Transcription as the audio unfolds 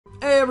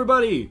Hey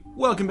everybody!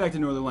 Welcome back to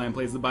Northernlion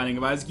Plays The Binding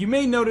of Isaac. You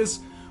may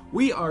notice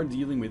we are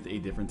dealing with a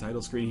different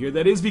title screen here.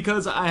 That is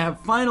because I have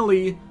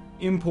finally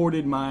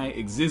imported my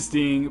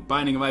existing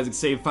Binding of Isaac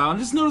save file. And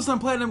just noticed on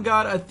Platinum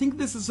God, I think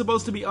this is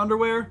supposed to be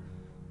underwear.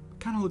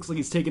 Kind of looks like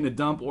he's taking a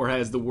dump or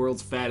has the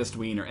world's fattest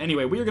wiener.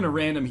 Anyway, we are going to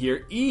random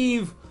here.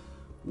 Eve,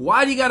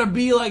 why do you gotta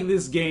be like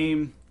this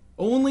game?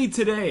 Only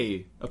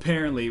today,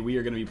 apparently, we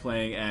are going to be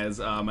playing as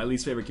my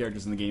least favorite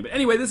characters in the game. But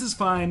anyway, this is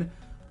fine.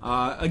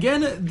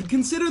 Again,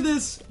 consider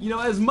this,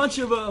 as much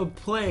of a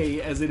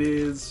play as it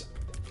is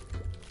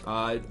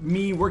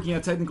me working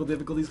out technical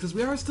difficulties, because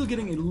we are still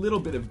getting a little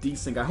bit of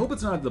desync. I hope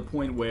it's not at the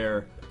point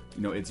where,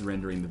 it's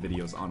rendering the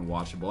videos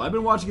unwatchable. I've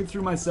been watching it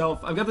through myself.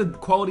 I've got the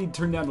quality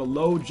turned down to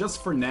low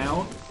just for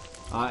now,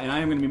 and I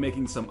am going to be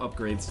making some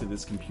upgrades to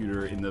this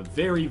computer in the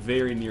very,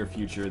 very near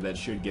future that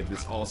should get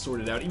this all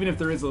sorted out. Even if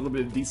there is a little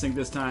bit of desync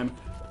this time,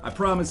 I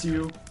promise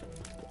you,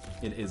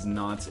 it is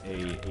not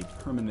a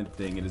permanent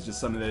thing. It is just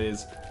something that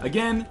is,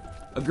 again,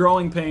 a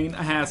growing pain,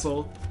 a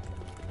hassle.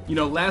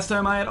 Last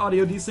time I had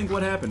audio desync,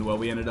 what happened? Well,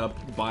 we ended up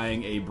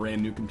buying a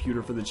brand new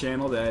computer for the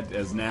channel that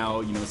has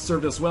now,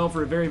 served us well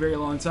for a very, very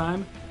long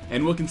time,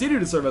 and will continue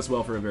to serve us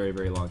well for a very,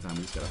 very long time.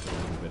 We just gotta put a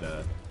little bit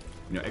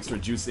of, extra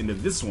juice into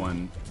this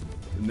one,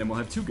 and then we'll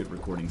have two good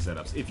recording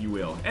setups, if you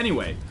will.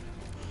 Anyway,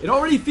 it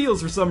already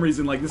feels for some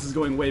reason like this is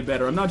going way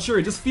better. I'm not sure.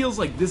 It just feels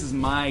like this is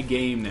my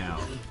game now.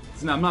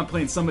 No, I'm not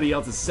playing somebody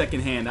else's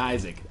second-hand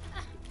Isaac.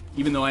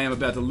 Even though I am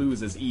about to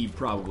lose as Eve,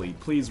 probably.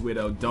 Please,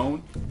 Widow,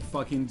 don't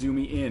fucking do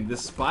me in.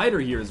 This spider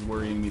here is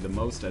worrying me the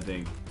most, I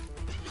think.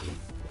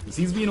 Because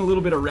he's being a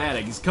little bit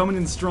erratic. He's coming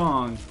in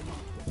strong.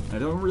 I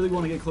don't really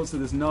want to get close to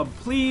this nub.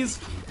 Please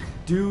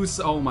do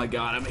oh my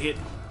god, I'm hit.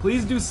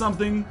 Please do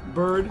something,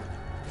 bird.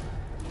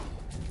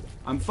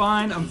 I'm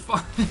fine, I'm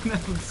fine.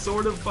 I'm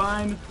sort of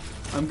fine.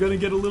 I'm gonna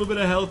get a little bit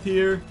of health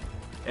here.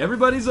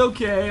 Everybody's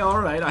okay,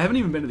 alright. I haven't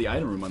even been to the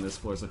item room on this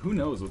floor, so who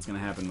knows what's going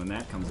to happen when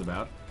that comes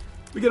about.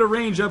 We get a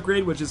range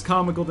upgrade, which is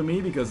comical to me,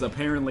 because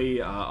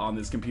apparently on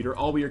this computer,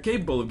 all we are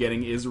capable of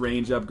getting is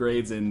range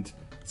upgrades and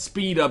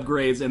speed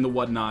upgrades and the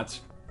whatnot.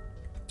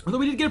 Although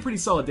we did get a pretty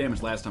solid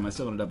damage last time, I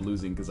still ended up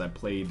losing because I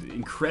played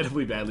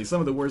incredibly badly. Some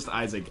of the worst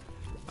Isaac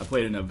I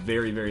played in a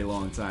very, very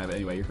long time.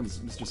 Anyway, here comes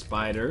Mr.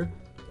 Spider.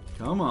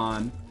 Come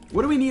on.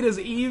 What do we need as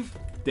Eve?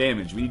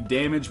 Damage. We need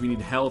damage, we need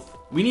health.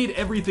 We need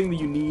everything that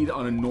you need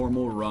on a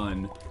normal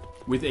run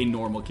with a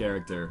normal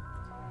character.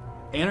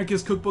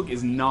 Anarchist Cookbook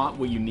is not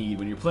what you need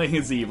when you're playing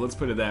as Eve, let's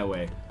put it that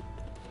way.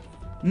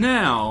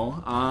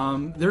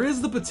 Now, there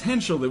is the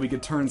potential that we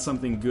could turn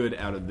something good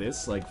out of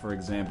this. Like, for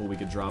example, we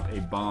could drop a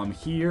bomb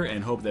here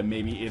and hope that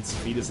maybe it's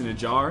fetus in a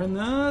jar, and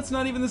that's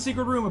not even the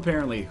secret room,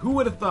 apparently. Who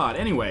would have thought?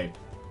 Anyway,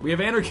 we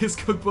have Anarchist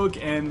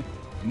Cookbook and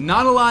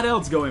not a lot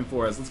else going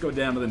for us. Let's go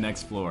down to the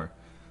next floor.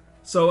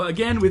 So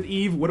again, with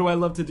Eve, what do I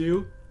love to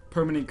do?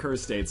 Permanent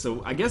curse state.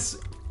 So I guess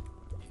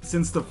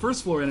since the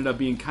first floor ended up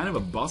being kind of a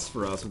bust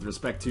for us with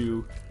respect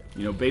to,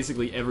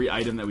 basically every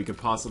item that we could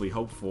possibly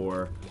hope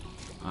for,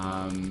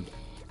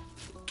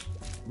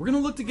 we're gonna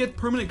look to get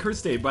permanent curse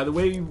state. By the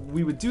way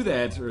we would do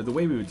that, or the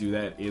way we would do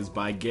that, is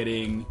by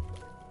getting,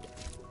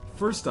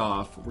 first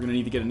off, we're gonna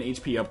need to get an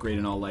HP upgrade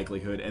in all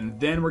likelihood, and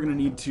then we're gonna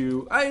need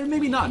to,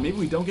 maybe not, maybe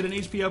we don't get an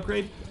HP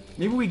upgrade.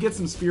 Maybe we get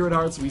some spirit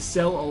hearts, we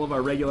sell all of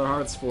our regular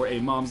hearts for a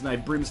Mom's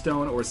Knife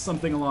Brimstone or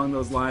something along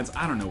those lines.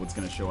 I don't know what's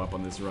going to show up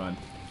on this run.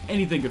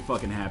 Anything could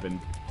fucking happen.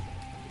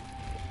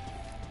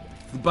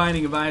 The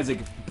Binding of Isaac,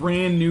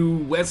 brand new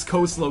West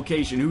Coast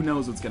location. Who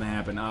knows what's going to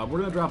happen. We're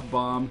going to drop a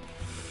bomb.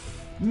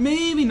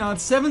 Maybe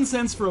not. 7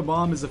 cents for a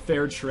bomb is a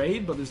fair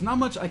trade, but there's not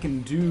much I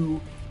can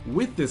do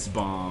with this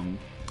bomb.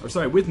 Or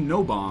sorry, with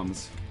no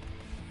bombs.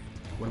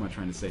 What am I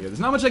trying to say here? There's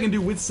not much I can do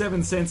with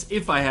 7 cents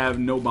if I have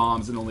no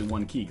bombs and only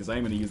one key, because I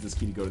am going to use this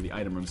key to go to the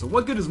item room. So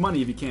what good is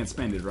money if you can't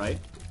spend it, right?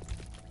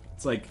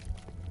 It's like,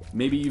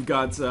 maybe you've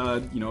got,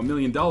 $1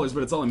 million, but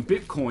it's all in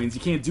bitcoins.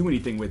 You can't do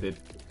anything with it,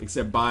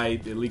 except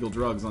buy illegal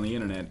drugs on the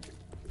internet.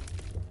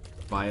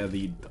 Via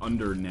the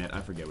undernet,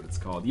 I forget what it's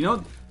called.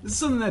 This is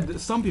something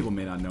that some people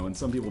may not know, and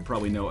some people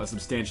probably know a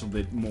substantial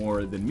bit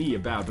more than me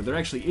about, but there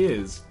actually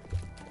is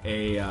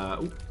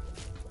a,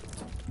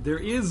 there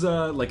is,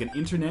 like an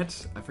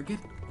internet, I forget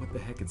what the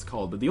heck it's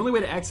called, but the only way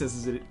to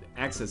access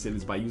it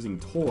is by using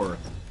Tor.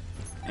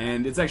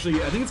 And it's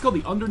actually, I think it's called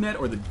the Undernet,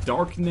 or the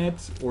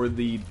Darknet, or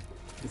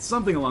it's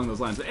something along those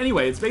lines. But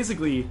anyway, it's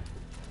basically,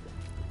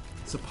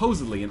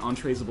 supposedly, an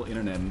untraceable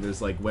internet, and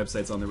there's, like,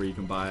 websites on there where you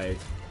can buy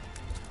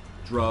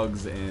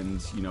drugs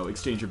and,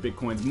 exchange your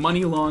bitcoins,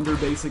 money launder,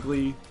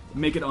 basically,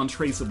 make it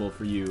untraceable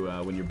for you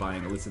when you're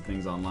buying illicit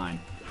things online.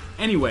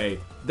 Anyway,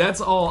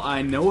 that's all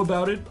I know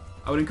about it.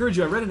 I would encourage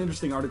you, I read an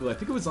interesting article, I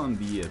think it was on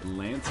The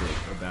Atlantic,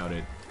 about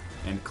it,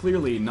 and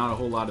clearly not a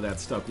whole lot of that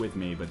stuck with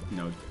me, but,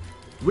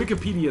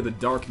 Wikipedia, the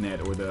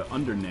Darknet, or the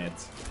Undernet,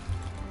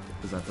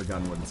 because I've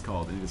forgotten what it's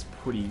called, and it is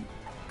pretty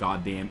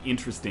goddamn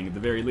interesting at the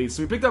very least.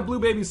 So we picked up Blue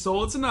Baby's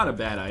Soul. It's not a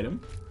bad item.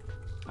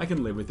 I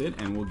can live with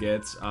it, and we'll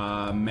get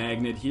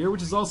Magnet here,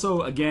 which is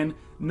also, again,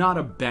 not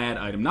a bad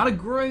item. Not a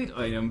great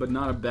item, but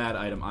not a bad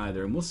item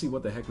either, and we'll see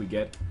what the heck we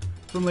get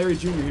from Larry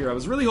Jr. here. I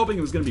was really hoping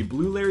it was going to be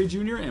Blue Larry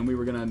Jr. and we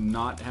were going to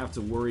not have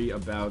to worry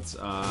about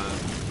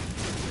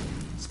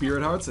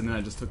Spirit Hearts, and then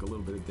I just took a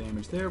little bit of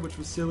damage there, which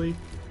was silly.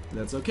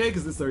 That's okay,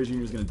 because this Larry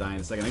Jr. is going to die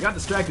in a second. I got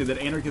distracted that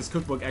Anarchist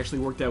Cookbook actually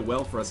worked out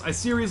well for us. I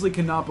seriously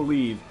cannot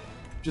believe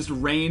just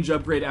range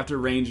upgrade after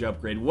range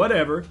upgrade.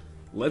 Whatever.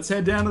 Let's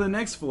head down to the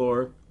next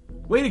floor.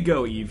 Way to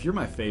go, Eve. You're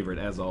my favorite,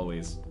 as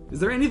always. Is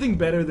there anything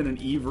better than an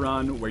Eve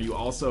run where you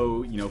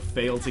also, you know,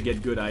 fail to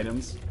get good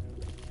items?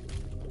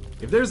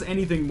 If there's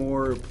anything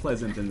more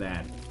pleasant than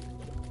that,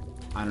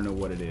 I don't know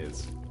what it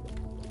is.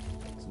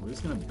 So we're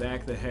just gonna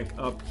back the heck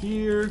up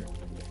here.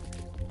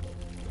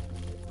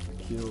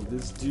 Kill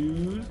this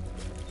dude.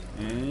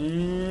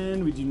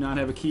 And we do not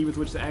have a key with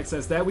which to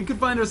access that. We could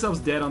find ourselves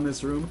dead on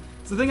this room.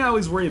 It's the thing I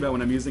always worry about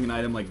when I'm using an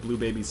item like Blue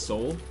Baby's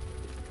Soul.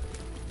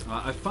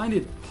 I find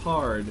it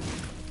hard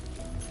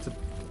to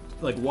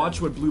like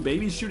watch what Blue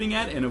Baby's shooting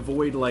at and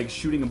avoid like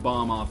shooting a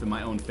bomb off in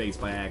my own face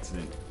by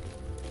accident.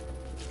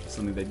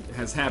 Something that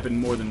has happened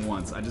more than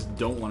once. I just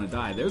don't want to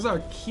die. There's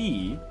our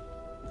key.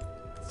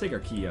 Let's take our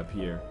key up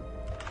here.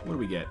 What do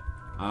we get?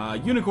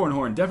 Unicorn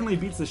Horn definitely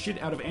beats the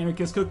shit out of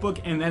Anarchist Cookbook,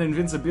 and that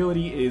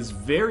invincibility is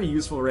very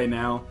useful right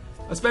now,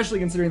 especially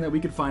considering that we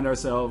could find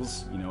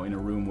ourselves, you know, in a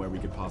room where we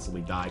could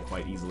possibly die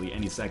quite easily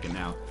any second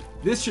now.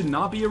 This should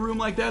not be a room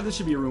like that. This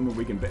should be a room where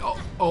we can...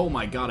 Oh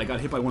my god, I got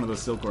hit by one of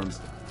those silkworms.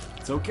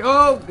 It's okay.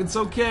 Oh, it's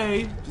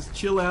okay. Just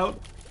chill out.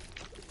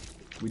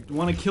 We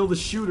want to kill the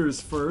shooters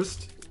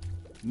first.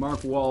 Mark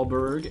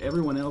Wahlberg.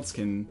 Everyone else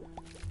can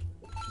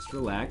just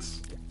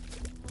relax.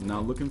 I'm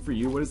not looking for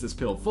you. What is this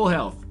pill? Full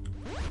health.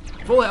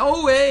 Full health.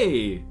 Oh,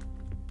 hey!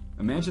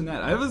 Imagine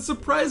that. I have a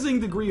surprising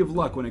degree of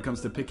luck when it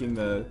comes to picking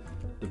the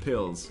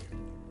pills.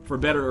 For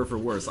better or for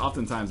worse.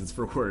 Oftentimes it's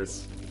for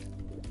worse.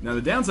 Now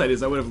the downside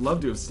is I would have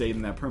loved to have stayed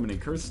in that permanent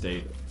curse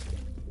state.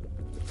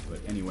 But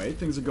anyway,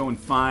 things are going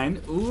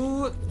fine.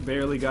 Ooh,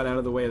 barely got out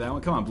of the way of that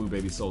one. Come on, Blue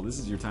Baby Soul. This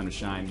is your time to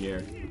shine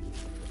here.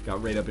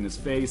 Got right up in his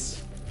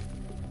face.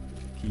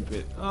 Keep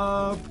it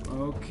up.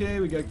 Okay,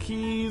 we got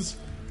keys.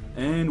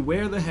 And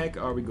where the heck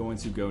are we going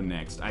to go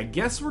next? I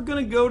guess we're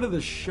going to go to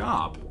the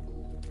shop.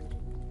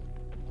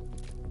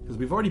 Because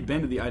we've already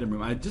been to the item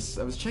room. I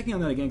was checking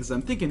on that again because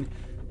I'm thinking,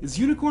 is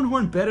Unicorn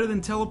Horn better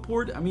than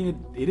Teleport? I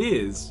mean, it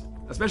is.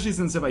 Especially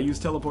since if I use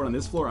Teleport on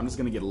this floor, I'm just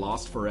going to get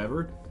lost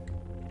forever.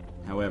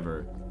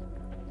 However,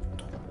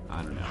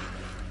 I don't know.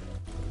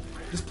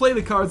 Just play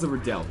the cards that were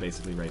dealt,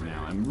 basically, right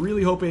now. I'm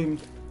really hoping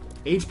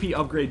HP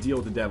upgrade Deal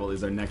with the Devil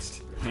is our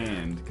next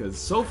hand. Because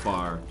so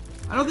far...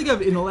 I don't think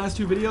in the last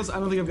two videos, I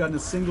don't think I've gotten a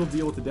single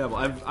deal with the devil.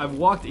 I've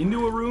walked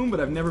into a room, but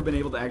I've never been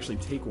able to actually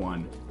take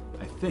one.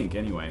 I think,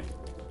 anyway.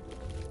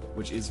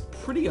 Which is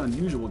pretty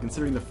unusual,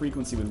 considering the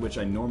frequency with which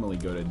I normally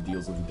go to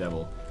deals with the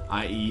devil.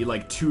 I.e.,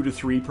 like 2 to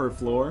 3 per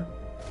floor.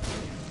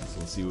 So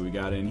we'll see what we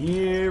got in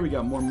here. We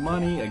got more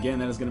money. Again,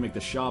 that is going to make the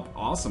shop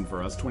awesome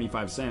for us.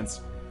 25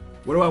 cents.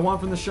 What do I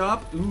want from the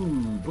shop?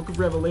 Ooh, Book of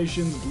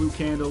Revelations, Blue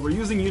Candle. We're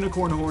using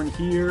Unicorn Horn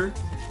here.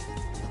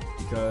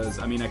 Because,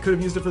 I mean, I could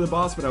have used it for the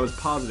boss, but I was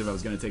positive I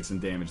was going to take some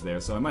damage there,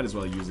 so I might as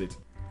well use it.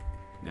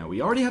 Now,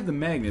 we already have the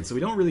magnet, so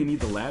we don't really need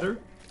the ladder.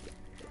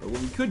 But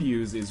what we could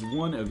use is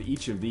one of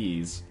each of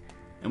these.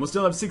 And we'll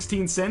still have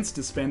 16 cents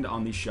to spend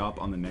on the shop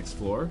on the next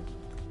floor.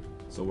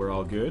 So we're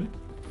all good.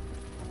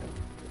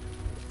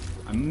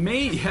 I'm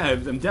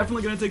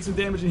definitely going to take some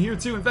damage in here,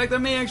 too. In fact, I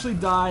may actually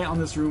die on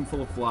this room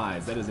full of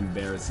flies. That is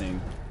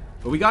embarrassing.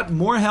 But we got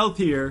more health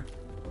here.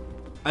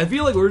 I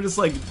feel like we're just,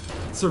 like,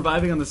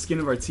 surviving on the skin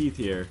of our teeth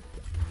here.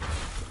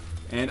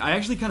 And I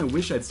actually kind of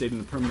wish I'd stayed in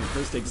the permanent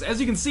curse state, because as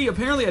you can see,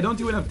 apparently I don't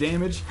do enough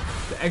damage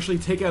to actually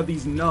take out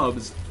these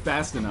nubs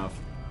fast enough.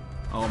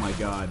 Oh my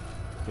god.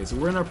 Okay, so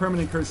we're in our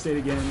permanent curse state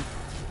again.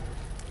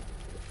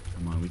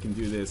 Come on, we can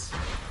do this.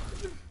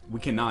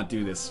 We cannot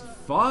do this.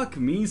 Fuck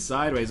me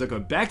sideways. Okay,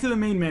 back to the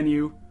main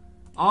menu.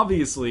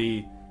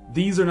 Obviously,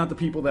 these are not the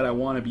people that I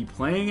want to be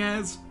playing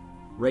as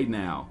right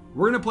now.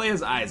 We're going to play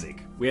as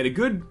Isaac. We had a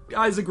good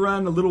Isaac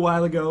run a little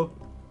while ago.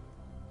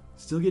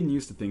 Still getting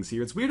used to things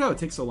here. It's weird how it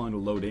takes so long to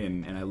load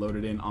in, and I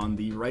loaded in on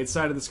the right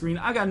side of the screen.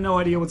 I got no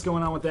idea what's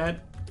going on with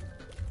that.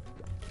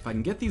 If I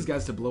can get these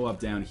guys to blow up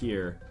down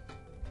here,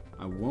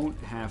 I won't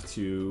have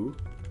to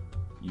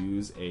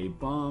use a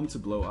bomb to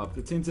blow up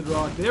the Tinted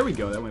Rock. There we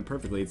go, that went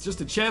perfectly. It's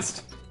just a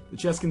chest. The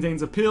chest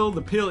contains a pill.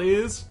 The pill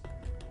is...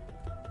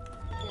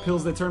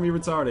 pills that turn me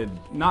retarded.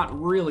 Not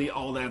really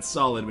all that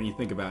solid when you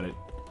think about it.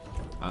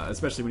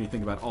 Especially when you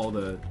think about all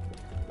the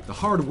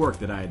hard work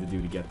that I had to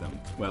do to get them.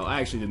 Well, I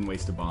actually didn't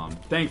waste a bomb,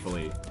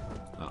 thankfully.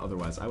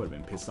 Otherwise, I would have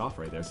been pissed off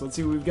right there. So let's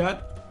see what we've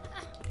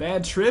got.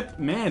 Bad trip.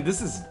 Man,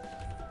 this is...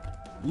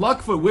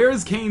 Luckfoot. Where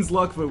is Kane's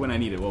Luckfoot when I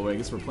need it? Well, I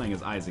guess we're playing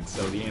as Isaac,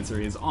 so the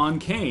answer is on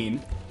Kane.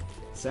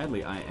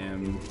 Sadly, I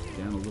am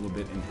down a little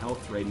bit in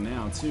health right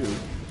now, too.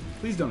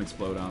 Please don't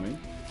explode on me.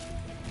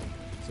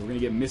 So we're going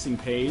to get Missing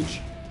Page.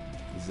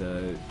 It's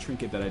a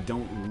trinket that I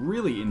don't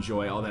really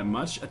enjoy all that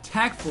much.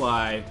 Attack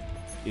Fly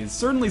is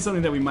certainly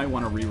something that we might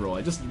want to reroll.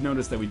 I just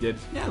noticed that we did...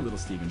 Yeah, little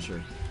Steven, sure.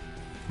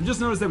 I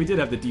just noticed that we did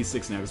have the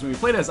D6 now, because when we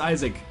played as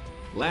Isaac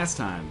last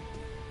time,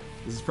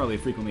 This is probably a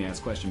frequently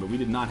asked question, but we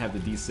did not have the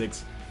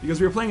D6 because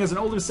we were playing as an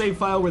older save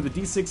file where the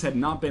D6 had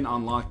not been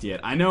unlocked yet.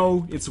 I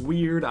know, it's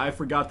weird, I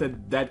forgot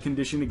that that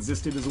condition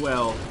existed as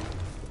well.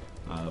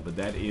 But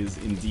that is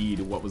indeed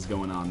what was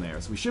going on there.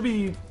 So we should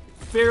be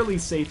fairly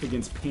safe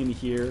against Pin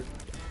here.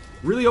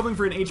 Really hoping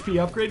for an HP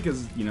upgrade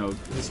because, you know,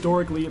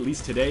 historically, at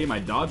least today, my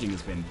dodging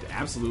has been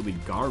absolutely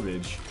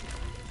garbage.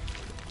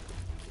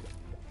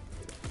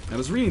 I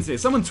was reading today,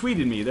 someone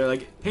tweeted me, they're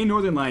like, hey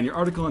Northern Lion, your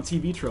article on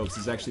TV tropes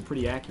is actually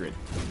pretty accurate.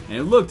 And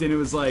I looked and it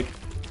was like,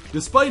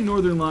 despite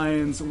Northern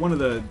Lion's, one of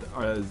the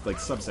like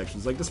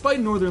subsections, like despite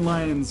Northern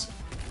Lion's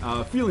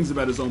feelings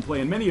about his own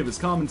play and many of his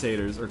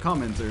commentators or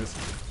commenters,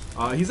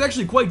 he's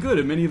actually quite good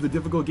at many of the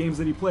difficult games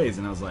that he plays.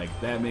 And I was like,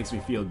 that makes me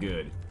feel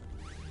good.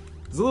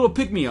 It's a little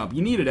pick-me-up.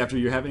 You need it after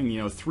you're having,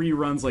 you know, 3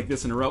 runs like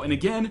this in a row. And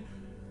again,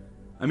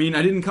 I mean,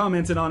 I didn't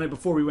comment on it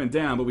before we went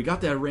down, but we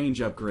got that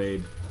range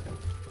upgrade.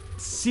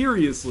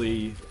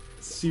 Seriously,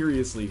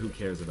 who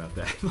cares about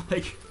that?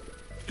 Like,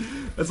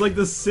 that's like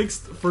the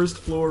 6th first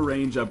floor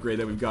range upgrade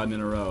that we've gotten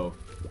in a row.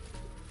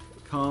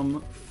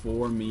 Come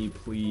for me,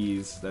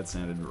 please. That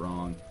sounded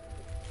wrong.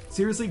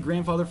 Seriously,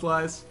 grandfather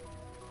flies?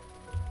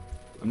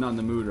 I'm not in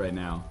the mood right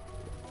now.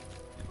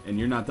 And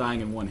you're not dying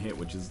in one hit,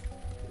 which is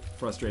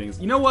frustrating.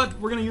 You know what?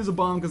 We're gonna use a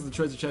bomb because the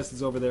treasure chest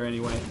is over there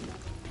anyway.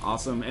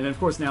 Awesome. And then, of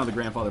course, now the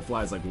grandfather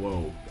flies like,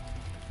 whoa.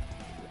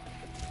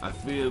 I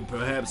feel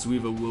perhaps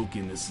we've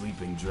awoken the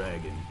sleeping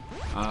dragon.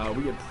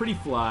 We get pretty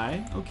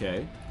fly.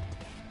 Okay.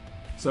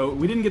 So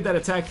we didn't get that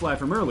attack fly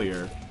from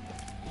earlier,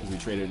 because we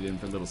traded it in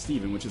for little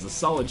Steven, which is a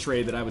solid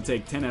trade that I would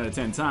take 10 out of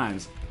 10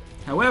 times.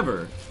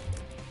 However,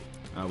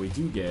 we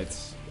do get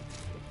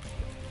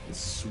this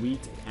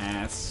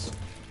sweet-ass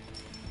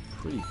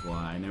pretty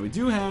fly. Now we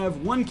do have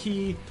 1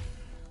 key.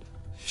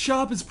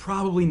 Shop is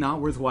probably not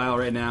worthwhile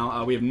right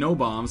now. We have no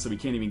bombs, so we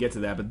can't even get to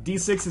that. But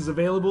D6 is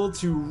available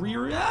to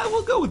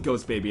we'll go with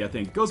Ghost Baby, I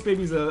think. Ghost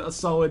Baby's a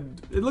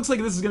solid... It looks like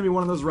this is going to be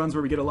one of those runs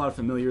where we get a lot of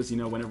familiars, you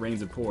know, when it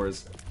rains, it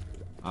pours.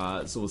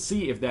 So we'll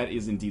see if that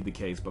is indeed the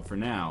case. But for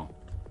now,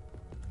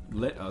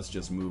 let us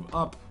just move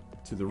up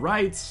to the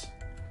right.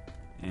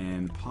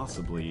 And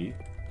possibly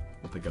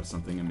we'll pick up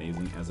something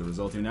amazing as a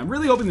result here. Now, I'm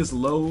really hoping this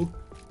low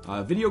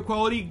video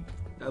quality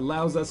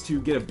allows us to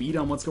get a beat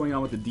on what's going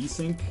on with the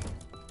desync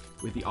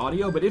with the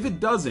audio, but if it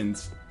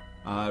doesn't,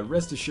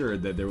 rest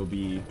assured that there will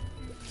be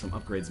some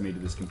upgrades made to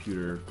this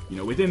computer, you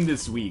know, within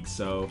this week,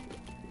 so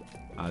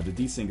the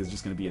desync is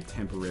just going to be a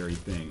temporary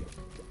thing.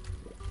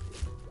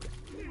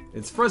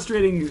 It's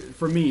frustrating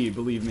for me,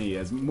 believe me,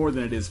 as more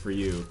than it is for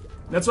you.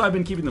 That's why I've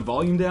been keeping the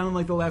volume down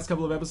like the last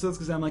couple of episodes,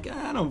 because I'm like,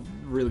 I don't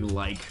really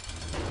like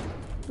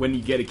when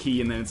you get a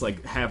key and then it's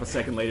like half a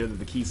second later that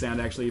the key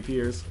sound actually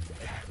appears.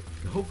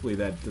 Hopefully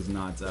that does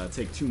not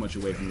take too much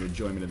away from your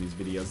enjoyment of these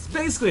videos.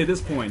 Basically, at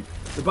this point,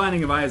 the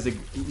Binding of Isaac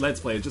Let's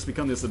Play has just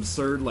become this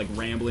absurd, like,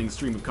 rambling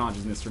stream of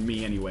consciousness for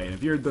me anyway. And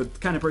if you're the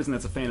kind of person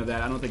that's a fan of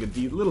that, I don't think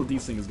a little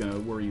desync is going to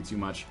worry you too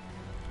much.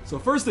 So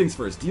first things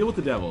first, deal with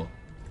the devil.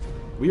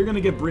 We are going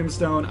to get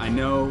Brimstone. I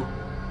know,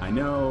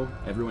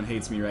 everyone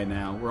hates me right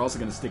now. We're also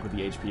going to stick with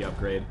the HP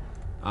upgrade.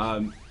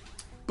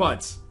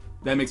 But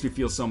that makes me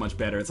feel so much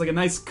better. It's like a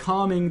nice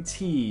calming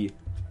tea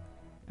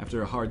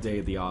after a hard day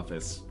at the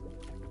office.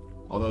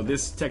 Although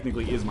this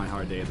technically is my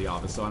hard day at the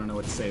office, so I don't know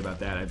what to say about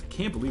that. I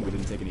can't believe we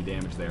didn't take any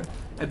damage there.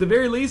 At the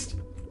very least,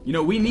 you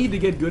know, we need to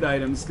get good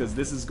items, because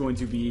this is going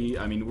to be...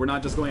 I mean, we're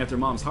not just going after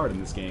Mom's heart in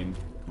this game.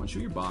 Come on,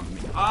 shoot your bomb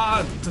at me.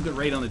 Ah! Took it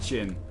right on the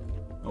chin.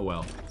 Oh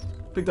well.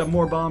 Picked up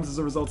more bombs as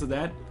a result of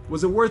that.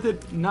 Was it worth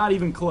it? Not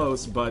even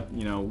close, but,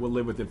 you know, we'll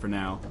live with it for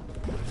now.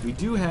 We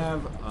do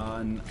have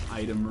an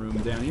item room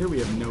down here. We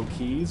have no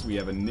keys. We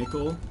have a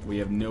nickel. We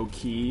have no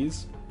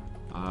keys.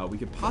 We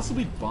could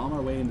possibly bomb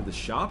our way into the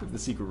shop if the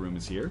secret room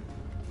is here,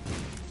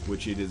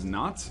 which it is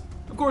not.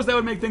 Of course, that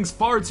would make things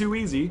far too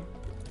easy.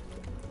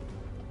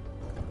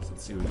 So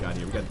let's see what we got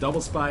here. We got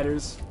double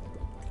spiders.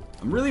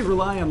 I'm really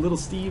relying on Little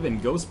Steve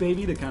and Ghost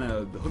Baby to kind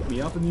of hook me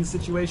up in these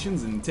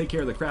situations and take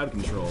care of the crowd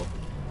control.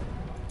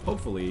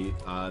 Hopefully,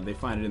 they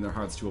find it in their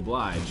hearts to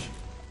oblige.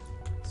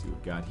 Let's see what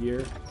we got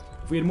here.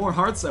 If we had more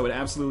hearts, I would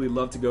absolutely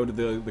love to go to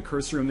the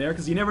curse room there,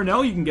 because you never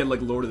know, you can get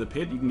like Lord of the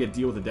Pit, you can get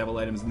deal with the devil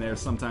items in there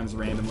sometimes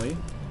randomly.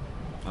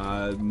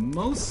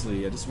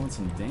 Mostly, I just want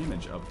some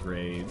damage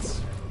upgrades.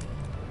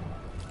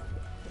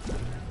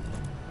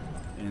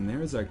 And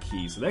there's our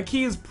key. So that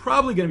key is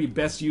probably going to be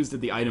best used at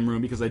the item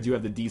room, because I do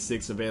have the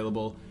D6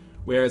 available.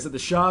 Whereas at the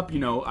shop, you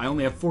know, I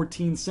only have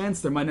 14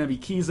 cents, there might not be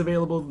keys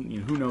available, you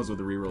know, who knows what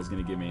the reroll is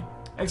going to give me.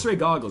 X-ray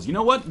goggles, you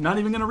know what, not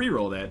even going to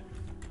reroll that.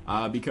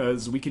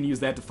 Because we can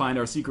use that to find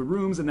our secret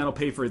rooms, and that'll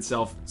pay for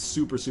itself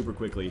super, super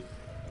quickly.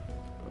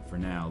 But for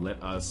now,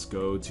 let us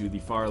go to the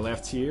far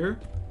left here.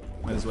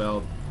 Might as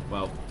well,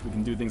 we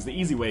can do things the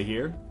easy way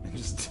here, and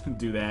just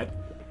do that.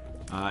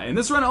 And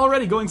this run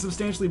already going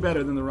substantially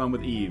better than the run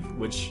with Eve,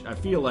 which I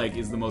feel like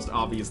is the most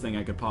obvious thing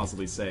I could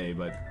possibly say,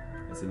 but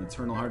it's an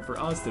eternal heart for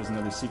us. There's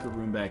another secret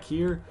room back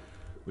here,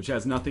 which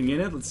has nothing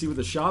in it. Let's see what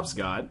the shop's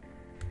got.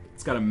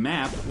 It's got a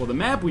map. Well, the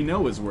map we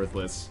know is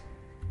worthless.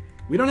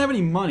 We don't have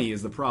any money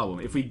is the problem.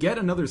 If we get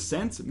another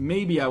cent,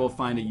 maybe I will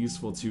find it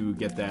useful to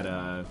get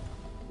that,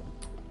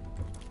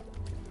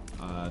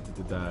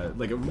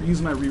 like,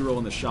 use my reroll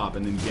in the shop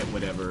and then get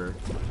whatever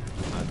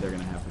they're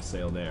gonna have for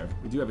sale there.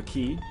 We do have a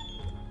key,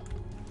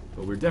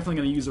 but we're definitely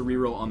gonna use a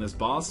reroll on this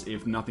boss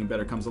if nothing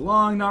better comes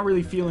along. Not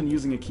really feeling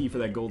using a key for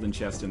that golden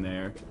chest in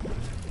there.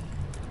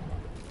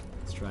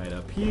 Let's try it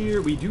up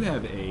here. We do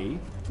have a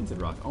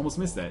tinted rock. Almost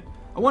missed that.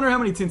 I wonder how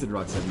many tinted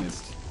rocks I've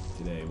missed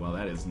today. Well,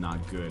 that is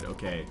not good.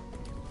 Okay.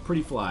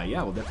 Pretty fly.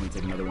 Yeah, we'll definitely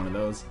take another one of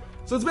those.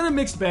 So it's been a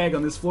mixed bag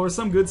on this floor.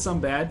 Some good, some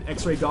bad.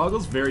 X-ray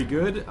goggles, very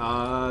good.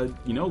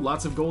 You know,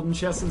 lots of golden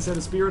chests instead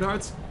of spirit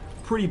hearts.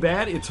 Pretty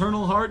bad.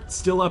 Eternal heart,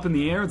 still up in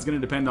the air. It's going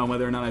to depend on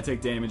whether or not I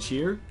take damage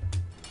here.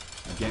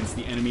 Against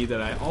the enemy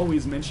that I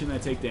always mention I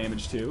take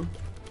damage to.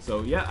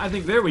 So yeah, I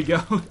think there we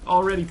go.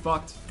 Already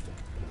fucked.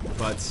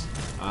 But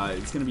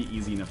it's going to be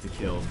easy enough to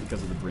kill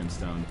because of the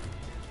brimstone.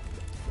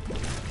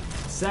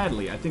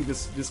 Sadly, I think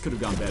this could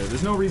have gone better.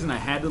 There's no reason I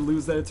had to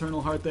lose that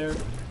eternal heart there.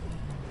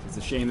 It's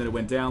a shame that it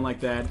went down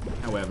like that.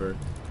 However,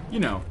 you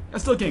know, I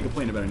still can't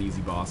complain about an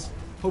easy boss.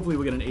 Hopefully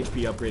we'll get an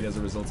HP upgrade as a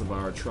result of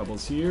our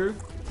troubles here.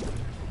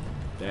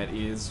 That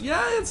is,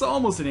 yeah, it's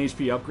almost an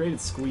HP upgrade.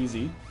 It's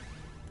squeezy.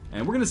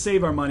 And we're going to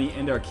save our money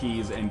and our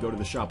keys and go to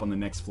the shop on the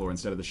next floor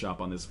instead of the shop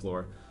on this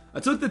floor.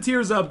 I took the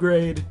Tears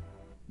upgrade.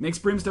 Makes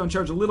Brimstone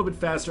charge a little bit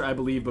faster, I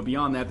believe, but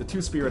beyond that, the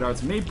 2 Spirit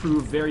Hearts may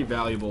prove very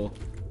valuable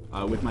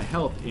with my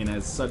health in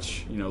as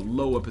such, you know,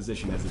 low a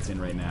position as it's in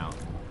right now.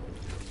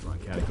 We're on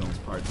Catacombs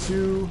Part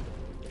 2.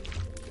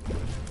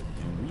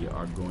 And we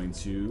are going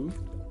to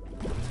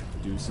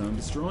do some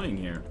destroying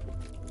here,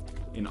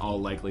 in all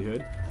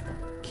likelihood.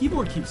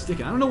 Keyboard keeps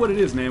sticking. I don't know what it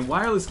is, man.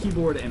 Wireless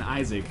keyboard and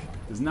Isaac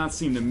does not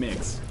seem to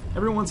mix.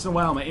 Every once in a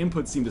while, my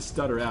inputs seem to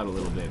stutter out a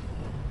little bit.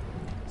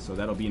 So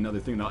that'll be another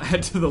thing that I'll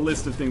add to the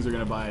list of things we're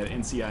going to buy at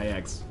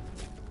NCIX.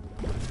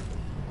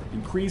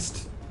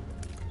 Increased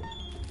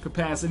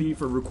capacity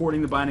for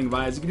recording the Binding of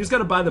Isaac. You just got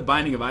to buy the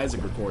Binding of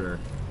Isaac recorder.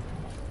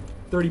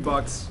 30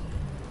 bucks.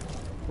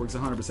 Works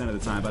 100% of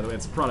the time. By the way,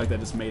 it's a product I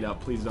just made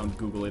up. Please don't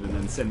Google it and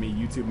then send me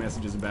YouTube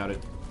messages about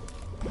it.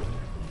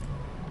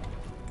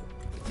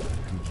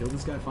 Can we kill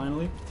this guy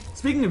finally?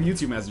 Speaking of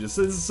YouTube messages,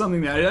 so this is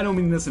something that I don't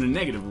mean this in a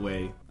negative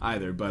way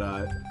either,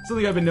 but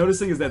something I've been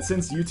noticing is that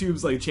since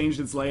YouTube's like changed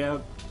its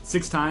layout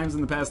 6 times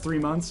in the past 3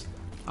 months,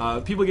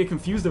 people get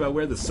confused about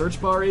where the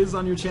search bar is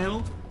on your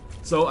channel.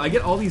 So I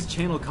get all these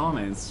channel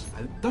comments.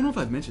 I don't know if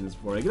I've mentioned this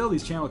before. I get all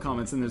these channel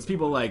comments and there's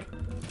people like,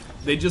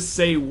 they just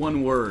say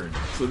one word.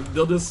 So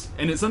they'll just,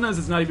 and sometimes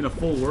it's not even a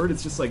full word,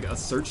 it's just like a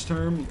search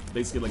term,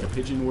 basically like a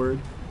pigeon word.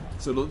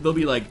 So they'll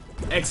be like,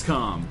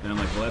 XCOM. And I'm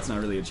like, well, that's not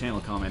really a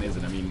channel comment, is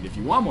it? I mean, if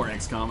you want more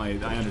XCOM,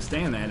 I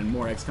understand that, and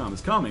more XCOM is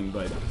coming,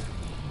 but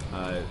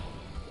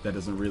that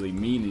doesn't really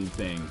mean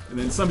anything. And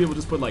then some people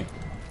just put, like,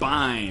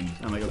 bind.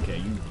 And I'm like, okay,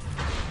 you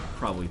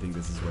probably think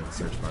this is where the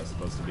search bar is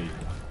supposed to be.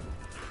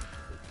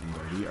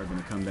 Anyway, we are going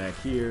to come back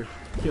here,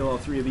 kill all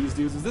 3 of these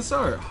dudes. Is this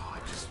our... Oh, I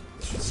just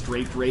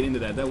strafed right into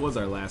that. That was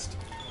our last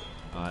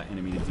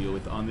enemy to deal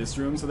with on this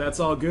room, so that's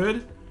all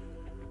good.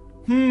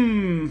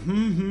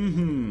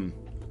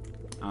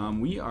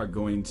 We are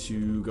going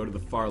to go to the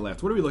far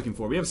left. What are we looking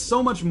for? We have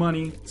so much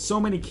money, so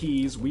many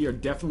keys. We are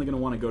definitely going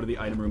to want to go to the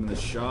item room in the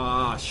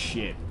shop.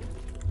 Shit.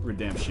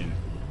 Redemption.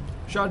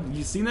 Shot,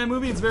 you seen that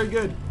movie? It's very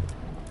good.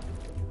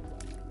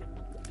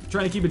 I'm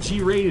trying to keep it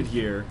G-rated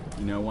here.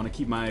 You know, want to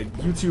keep my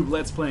YouTube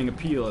Let's Playing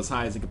appeal as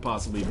high as it could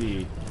possibly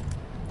be.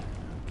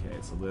 Okay,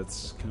 so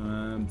let's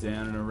come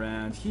down and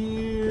around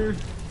here.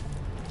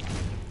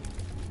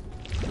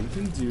 We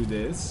can do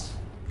this.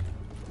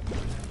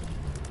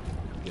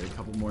 Get a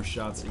couple more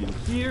shots in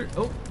here.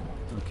 Oh,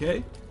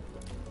 okay.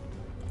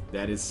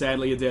 That is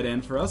sadly a dead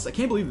end for us. I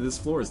can't believe that this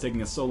floor is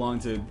taking us so long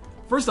to...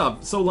 First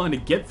off, so long to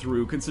get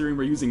through, considering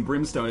we're using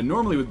Brimstone. And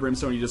normally with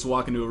Brimstone, you just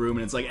walk into a room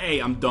and it's like, hey,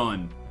 I'm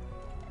done.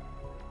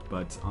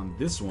 But on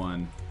this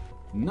one,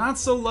 not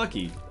so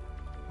lucky.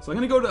 So I'm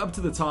going to go up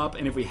to the top,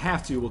 and if we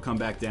have to, we'll come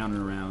back down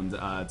and around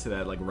to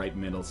that like right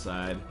middle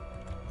side.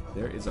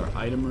 There is our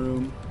item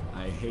room.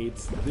 I hate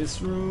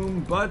this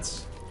room, but...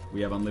 we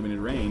have unlimited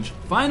range.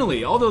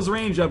 Finally, all those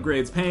range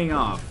upgrades paying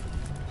off.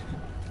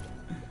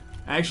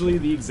 Actually,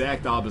 the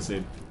exact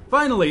opposite.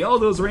 Finally, all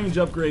those range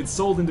upgrades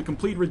sold into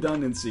complete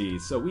redundancy.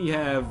 So we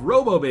have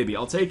Robo Baby.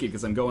 I'll take it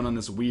because I'm going on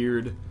this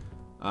weird,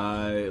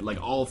 like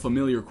all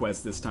familiar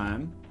quest this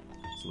time.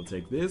 So we'll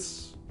take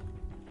this.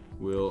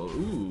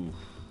 Ooh.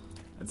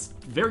 That's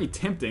very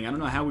tempting. I don't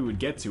know how we would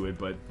get to it,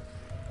 but...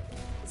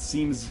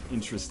 seems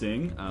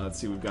interesting. Let's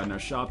see, we've got in our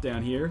shop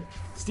down here.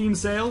 Steam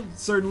sale,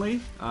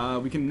 certainly.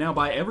 We can now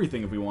buy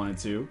everything if we wanted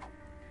to.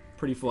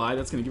 Pretty fly,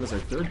 that's going to give us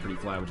our 3rd pretty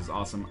fly, which is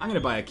awesome. I'm going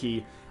to buy a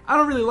key. I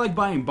don't really like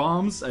buying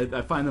bombs.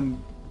 I find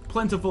them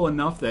plentiful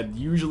enough that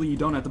usually you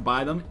don't have to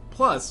buy them.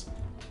 Plus,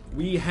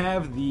 we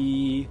have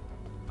the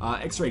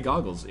X-ray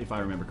goggles, if I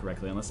remember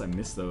correctly, unless I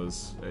missed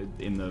those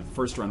in the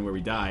first run where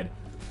we died.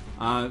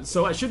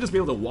 So I should just be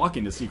able to walk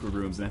into secret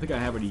rooms, and I think I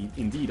have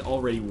indeed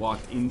already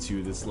walked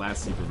into this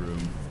last secret room.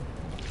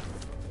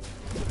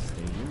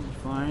 Stay here, we're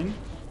fine.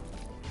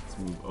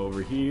 Let's move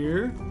over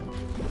here.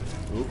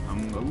 Oop,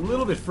 I'm a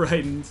little bit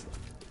frightened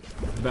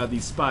about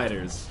these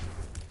spiders.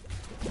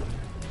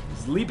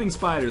 These leaping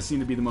spiders seem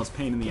to be the most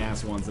pain in the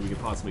ass ones that we could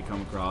possibly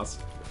come across.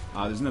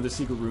 There's another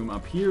secret room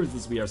up here.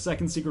 This will be our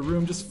second secret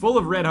room, just full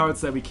of red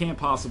hearts that we can't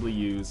possibly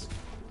use.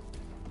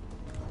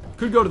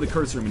 Could go to the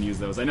curse room and use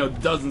those. I know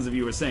dozens of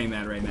you are saying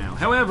that right now.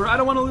 However, I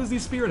don't want to lose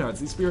these spirit hearts.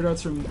 These spirit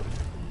hearts from,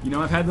 you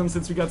know, I've had them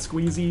since we got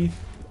Squeezy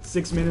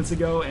 6 minutes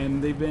ago,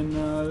 and they've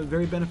been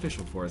very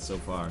beneficial for us so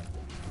far.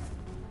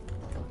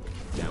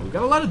 Yeah, we've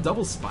got a lot of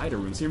double spider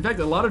rooms here. In fact,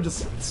 a lot of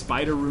just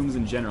spider rooms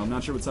in general. I'm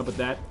not sure what's up with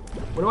that.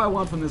 What do I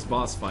want from this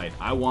boss fight?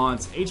 I want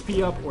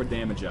HP up or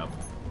damage up.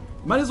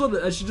 Might as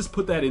well, I should just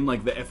put that in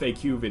like the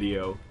FAQ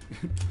video.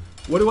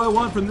 What do I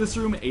want from this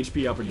room?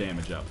 HP up or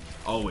damage up.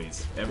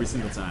 Always. Every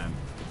single time.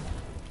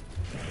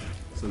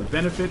 So the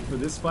benefit for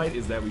this fight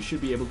is that we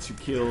should be able to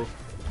kill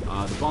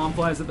the bomb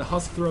flies that the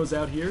husk throws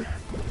out here,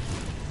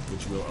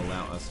 which will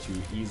allow us to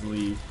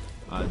easily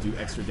do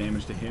extra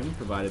damage to him,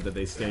 provided that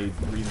they stay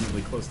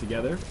reasonably close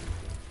together.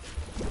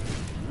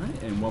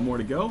 Alright, and one more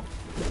to go.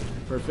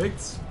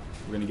 Perfect.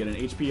 We're going to get an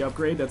HP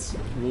upgrade.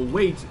 We'll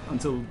wait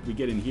until we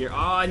get in here.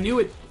 Ah, I knew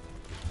it!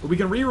 But we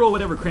can reroll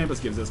whatever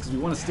Krampus gives us, because we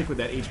want to stick with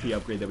that HP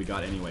upgrade that we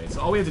got anyway.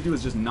 So all we have to do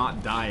is just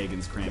not die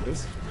against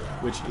Krampus,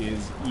 which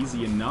is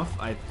easy enough,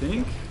 I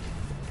think.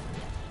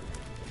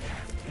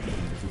 And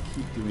if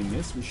we keep doing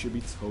this, we should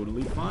be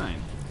totally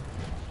fine.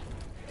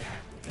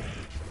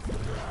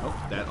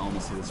 Oh, that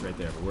almost hit us right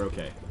there, but we're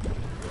okay.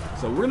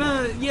 So we're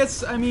gonna,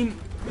 yes, I mean,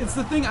 it's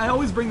the thing, I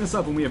always bring this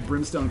up when we have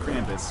Brimstone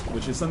Krampus,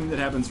 which is something that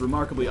happens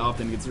remarkably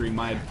often considering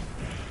my,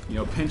 you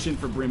know, penchant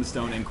for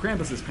Brimstone and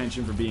Krampus's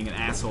penchant for being an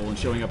asshole and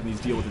showing up in these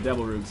Deal with the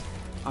Devil rooms.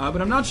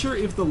 But I'm not sure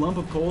if the lump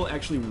of coal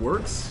actually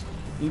works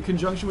in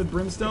conjunction with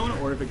Brimstone,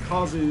 or if it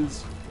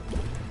causes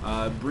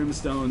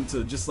Brimstone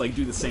to just like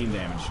do the same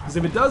damage. Because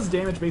if it does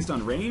damage based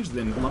on range,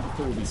 then lump of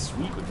coal will be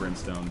sweet with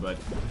Brimstone, but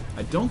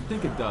I don't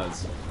think it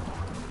does.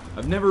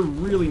 I've never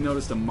really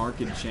noticed a marked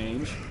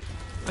change.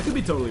 I could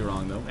be totally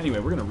wrong, though. Anyway,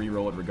 we're going to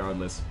re-roll it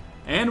regardless.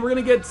 And we're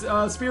going to get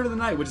Spirit of the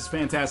Night, which is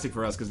fantastic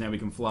for us, because now we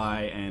can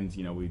fly, and,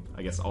 you know, we,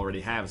 I guess, already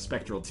have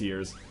Spectral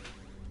Tears.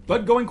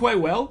 But going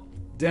quite well.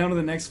 Down to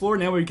the next floor.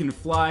 Now we can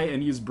fly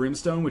and use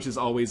Brimstone, which is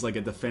always, like,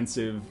 a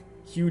defensive,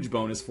 huge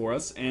bonus for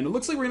us. And it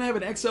looks like we're going to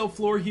have an XL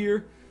floor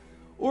here.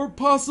 Or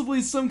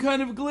possibly some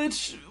kind of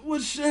glitch,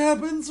 which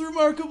happens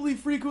remarkably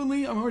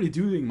frequently. I'm already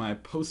doing my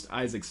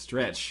post-Isaac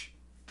stretch.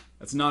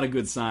 That's not a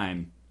good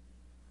sign.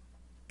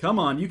 Come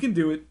on, you can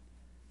do it.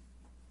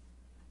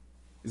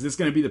 Is this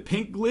going to be the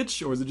pink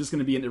glitch, or is it just going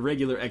to be an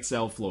irregular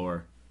XL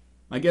floor?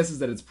 My guess is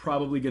that it's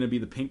probably going to be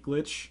the pink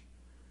glitch.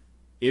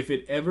 If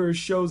it ever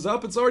shows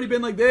up, it's already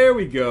been like, there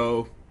we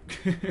go.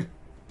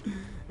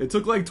 It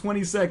took like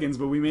 20 seconds,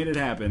 but we made it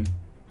happen.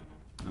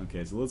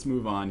 Okay, so let's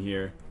move on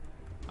here.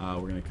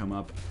 We're going to come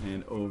up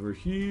and over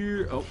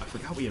here. Oh, I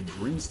forgot we had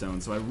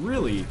Brimstone, so I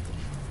really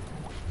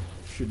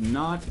should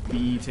not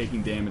be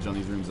taking damage on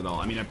these rooms at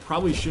all. I mean, I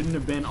probably shouldn't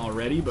have been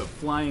already, but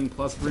flying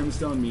plus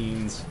Brimstone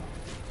means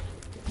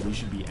we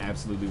should be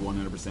absolutely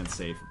 100%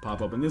 safe.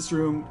 Pop open this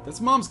room.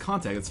 That's Mom's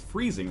contact. It's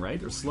freezing,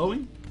 right? Or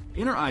slowing?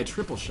 Inner eye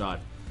triple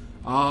shot.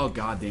 Oh,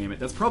 god damn it.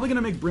 That's probably going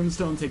to make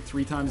Brimstone take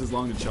 3 times as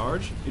long to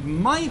charge. It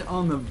might,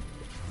 on the,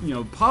 you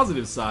know,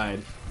 positive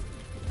side,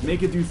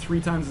 make it do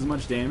 3 times as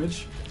much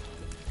damage.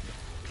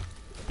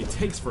 It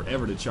takes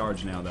forever to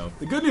charge now, though.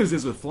 The good news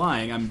is with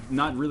flying, I'm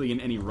not really in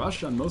any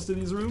rush on most of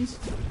these rooms.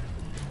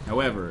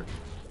 However,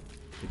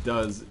 it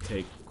does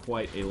take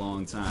quite a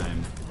long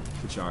time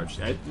to charge.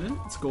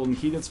 It's golden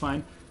key, that's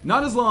fine.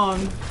 Not as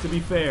long, to be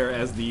fair,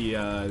 as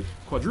the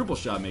quadruple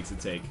shot makes it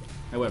take.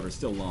 However,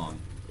 still long.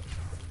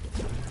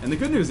 And the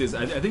good news is,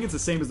 I think it's the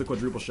same as the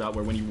quadruple shot,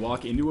 where when you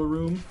walk into a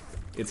room,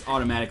 it's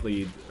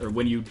automatically, or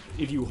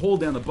if you hold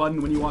down the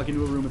button when you walk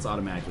into a room, it's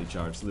automatically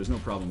charged, so there's no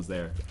problems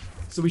there.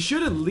 So we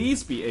should at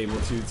least be able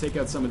to take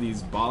out some of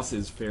these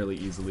bosses fairly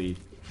easily.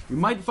 We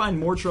might find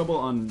more trouble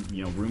on,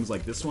 you know, rooms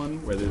like this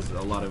one, where there's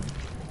a lot of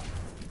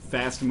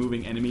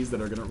fast-moving enemies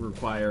that are going to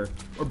require,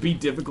 or be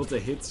difficult to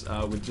hit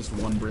with just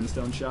one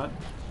Brimstone shot.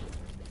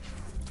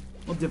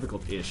 Well,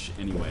 difficult-ish,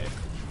 anyway.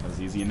 That was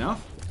easy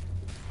enough.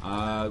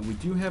 We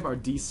do have our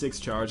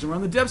D6 charge, and we're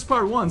on the Depths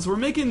Part 1, so we're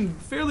making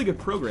fairly good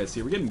progress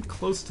here. We're getting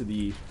close to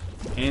the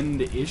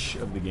end-ish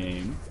of the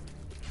game.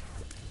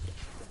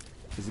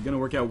 Is it going to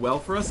work out well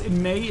for us? It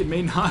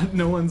may not.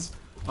 No one's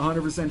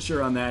 100%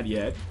 sure on that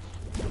yet.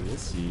 We'll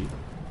see.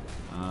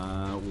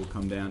 We'll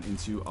come down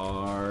into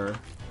our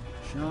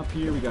shop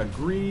here. We got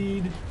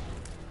Greed.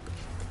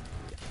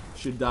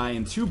 Should die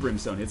in 2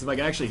 Brimstone hits if I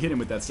can actually hit him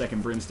with that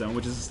second Brimstone,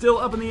 which is still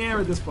up in the air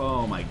at this point.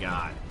 Oh my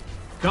god.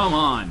 Come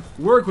on.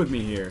 Work with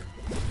me here.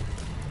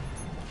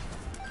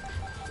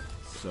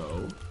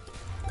 So,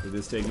 with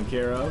this taken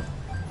care of,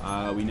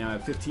 we now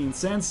have 15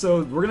 cents,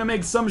 so we're going to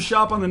make some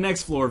shop on the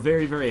next floor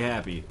very, very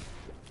happy.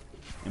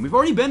 And we've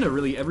already been to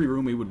really every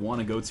room we would want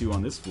to go to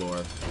on this floor.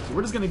 So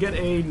we're just going to get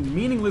a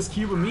meaningless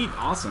cube of meat.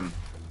 Awesome.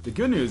 The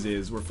good news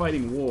is we're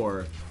fighting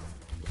War,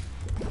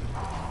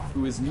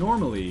 who is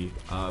normally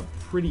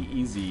pretty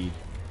easy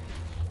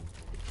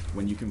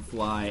when you can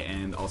fly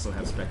and also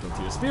have Spectral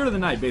too. Spirit of the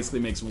Night basically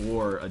makes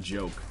war a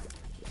joke.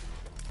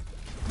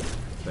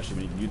 Especially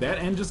when you can do that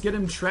and just get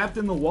him trapped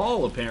in the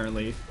wall,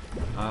 apparently.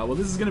 Well,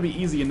 this is going to be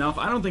easy enough.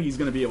 I don't think he's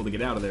going to be able to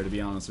get out of there, to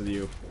be honest with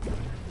you.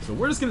 So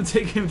we're just going to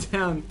take him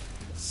down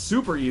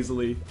super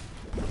easily.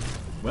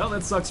 Well,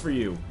 that sucks for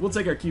you. We'll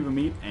take our Cube of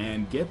Meat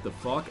and get the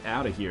fuck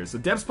out of here. So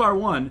Depths Part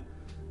 1,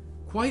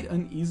 quite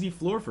an easy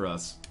floor for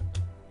us.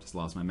 Just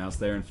lost my mouse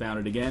there and found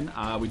it again.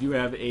 We do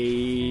have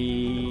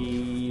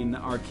an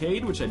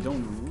arcade, which I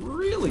don't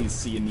really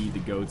see a need to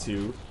go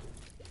to.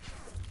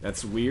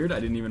 That's weird.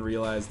 I didn't even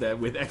realize that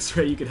with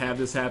X-Ray you could have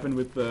this happen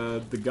with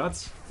the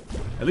guts.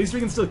 At least we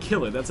can still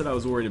kill it. That's what I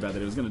was worried about,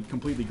 that it was going to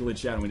completely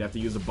glitch out and we'd have to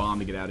use a bomb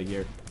to get out of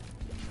here.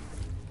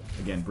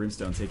 Again,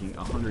 Brimstone taking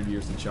 100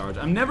 years to charge.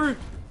 I'm never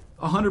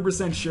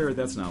 100% sure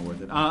that's not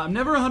worth it. I'm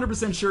never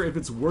 100% sure if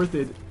it's worth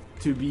it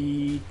to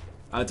be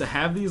to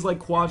have these like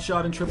quad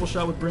shot and triple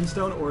shot with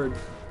Brimstone, or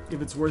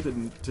if it's worth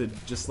it to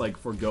just like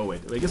forego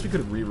it. I guess we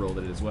could have re-rolled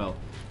it as well,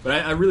 but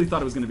I really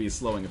thought it was going to be a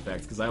slowing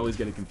effect because I always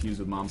get it confused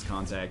with Mom's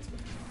Contact.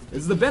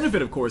 It's the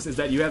benefit, of course, is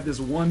that you have this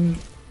one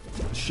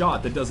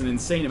shot that does an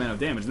insane amount of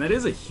damage, and that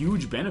is a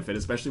huge benefit,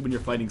 especially when you're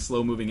fighting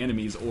slow-moving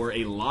enemies or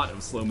a lot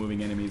of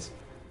slow-moving enemies.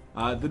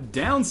 The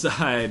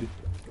downside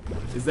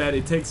is that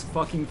it takes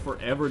fucking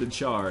forever to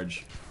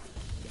charge,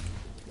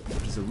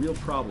 which is a real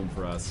problem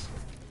for us.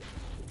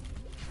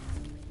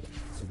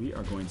 So we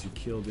are going to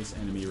kill this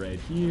enemy right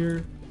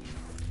here,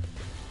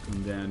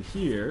 come down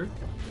here,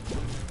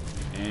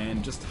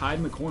 and just hide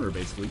in the corner,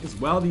 basically, because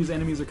while these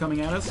enemies are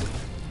coming at us,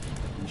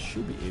 we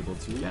should be able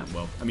to, yeah,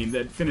 well, I mean,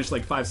 that finished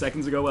like 5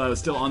 seconds ago while I was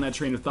still on that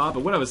train of thought,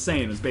 but what I was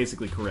saying was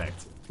basically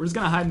correct. We're just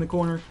gonna hide in the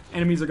corner,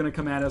 enemies are gonna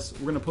come at us,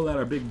 we're gonna pull out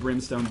our big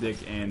Brimstone dick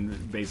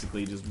and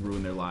basically just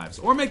ruin their lives.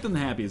 Or make them the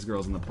happiest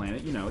girls on the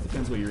planet, you know, it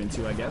depends what you're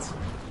into, I guess.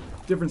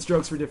 Different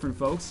strokes for different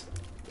folks.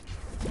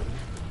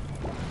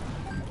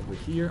 Over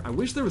here, I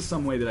wish there was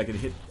some way that I could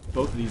hit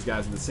both of these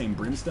guys with the same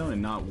Brimstone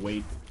and not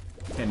wait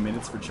 10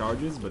 minutes for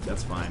charges, but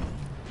that's fine.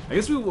 I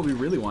guess what we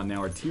really want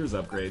now are tiers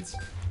upgrades.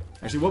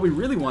 Actually, what we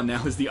really want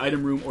now is the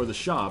item room or the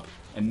shop,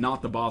 and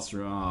not the boss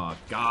room. Oh,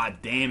 god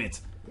damn it.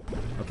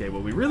 Okay,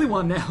 what we really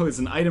want now is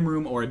an item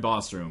room or a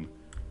boss room.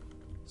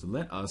 So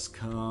let us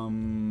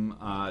come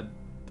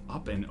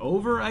up and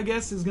over, I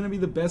guess, is going to be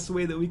the best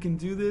way that we can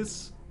do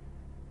this.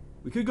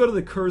 We could go to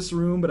the curse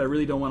room, but I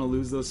really don't want to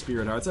lose those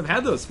spirit hearts. I've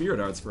had those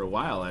spirit hearts for a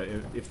while,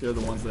 if they're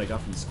the ones that I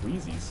got from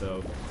Squeezy,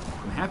 so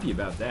I'm happy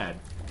about that.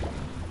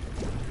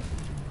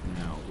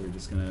 Now, we're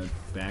just going to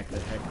back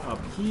the heck up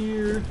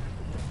here.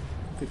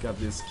 Pick up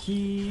this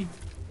key.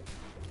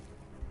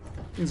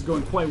 Things are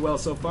going quite well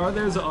so far.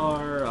 There's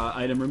our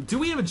item room. Do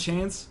we have a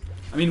chance?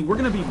 I mean, we're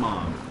gonna beat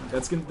Mom.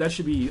 That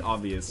should be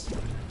obvious.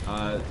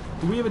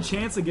 Do we have a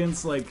chance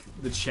against like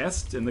the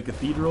chest and the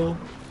cathedral?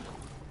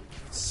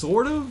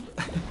 Sort of.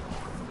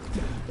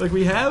 Like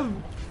we have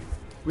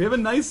a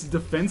nice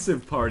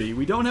defensive party.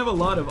 We don't have a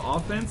lot of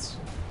offense.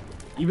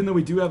 Even though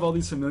we do have all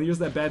these familiars,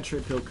 that bad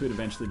trip pill could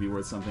eventually be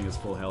worth something as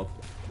full health.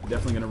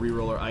 Definitely going to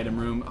reroll our item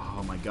room.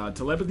 Oh my god,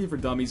 Telepathy for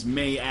Dummies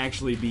may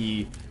actually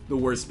be the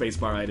worst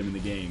spacebar item in the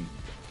game.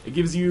 It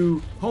gives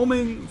you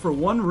homing for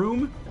one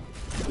room.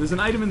 There's an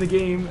item in the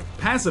game,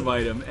 passive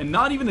item, and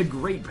not even a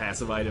great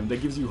passive item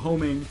that gives you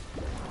homing,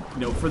 you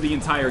know, for the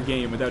entire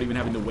game without even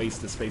having to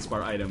waste the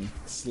spacebar item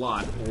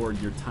slot or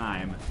your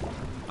time.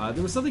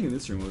 There was something in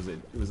this room, what was it?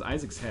 It was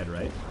Isaac's head,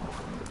 right?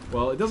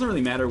 Well, it doesn't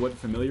really matter what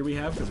familiar we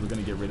have because we're going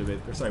to get rid of it.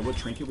 Or sorry, what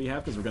trinket we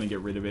have because we're going to get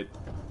rid of it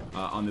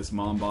on this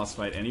Mom boss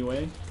fight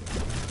anyway.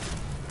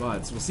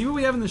 But so we'll see what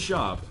we have in the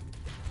shop.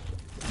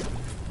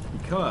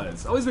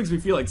 Because it always makes me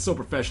feel like so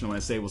professional when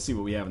I say we'll see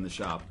what we have in the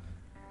shop.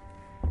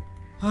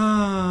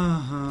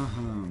 I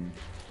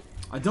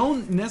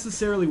don't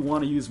necessarily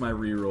want to use my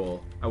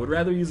reroll. I would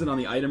rather use it on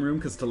the item room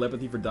because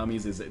Telepathy for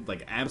Dummies is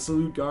like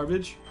absolute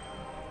garbage.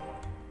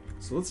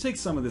 So let's take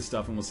some of this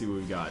stuff and we'll see what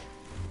we've got.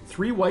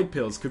 3 white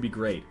pills could be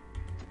great.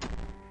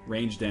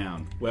 Range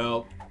down.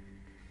 Well,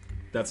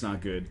 that's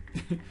not good.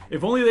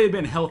 If only they had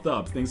been health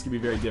up, things could be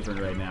very different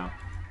right now.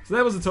 So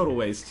that was a total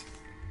waste.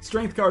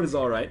 Strength card is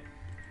alright.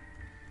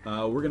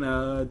 We're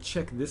gonna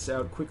check this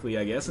out quickly,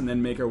 I guess, and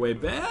then make our way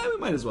back. We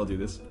might as well do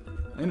this.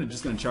 I'm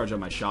just gonna charge up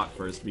my shot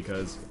first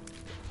because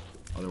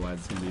otherwise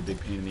it's gonna be a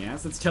big pain in the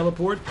ass. Let's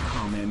teleport.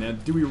 Oh man, now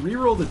do we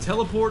reroll the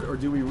teleport or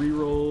do we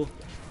reroll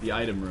the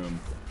item room?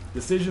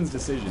 Decisions.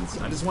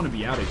 I just want to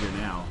be out of here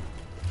now.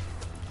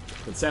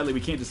 But sadly, we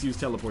can't just use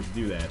teleport to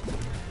do that.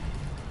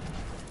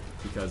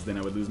 Because then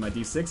I would lose my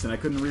D6 and I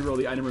couldn't reroll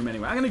the item room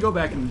anyway. I'm going to go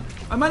back and...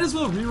 I might as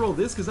well reroll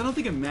this because I don't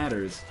think it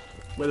matters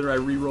whether I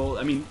reroll...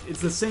 I mean,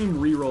 it's the same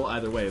reroll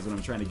either way is what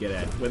I'm trying to get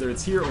at. Whether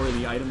it's here or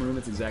in the item room,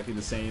 it's exactly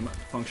the same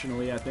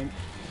functionally, I think.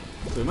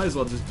 So we might as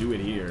well just do it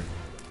here.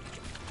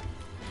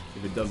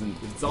 If it doesn't...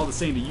 If it's all the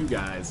same to you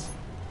guys,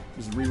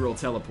 just reroll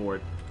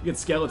teleport. You get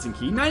skeleton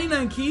key.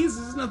 99 keys?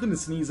 This is nothing to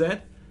sneeze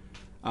at.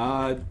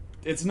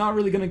 It's not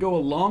really going to go a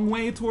long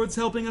way towards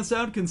helping us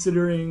out,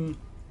 considering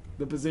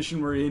the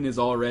position we're in is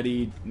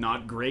already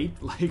not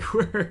great. Like,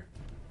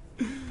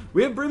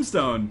 we have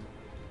Brimstone.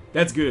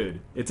 That's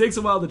good. It takes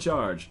a while to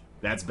charge.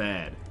 That's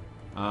bad.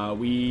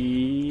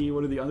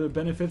 What are the other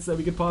benefits that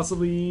we could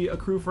possibly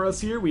accrue for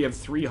us here? We have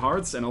 3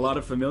 hearts and a lot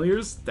of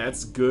familiars.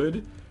 That's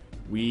good.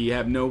 We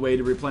have no way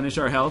to replenish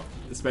our health,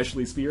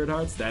 especially spirit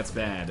hearts. That's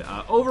bad.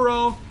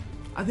 Overall,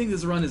 I think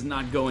this run is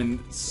not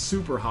going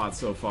super hot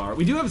so far.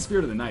 We do have a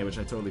Spirit of the Night, which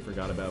I totally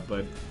forgot about,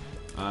 but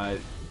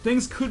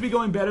things could be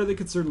going better. They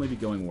could certainly be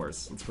going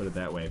worse. Let's put it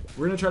that way.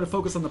 We're going to try to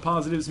focus on the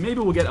positives. Maybe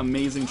we'll get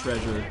amazing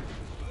treasure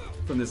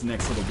from this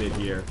next little bit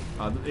here.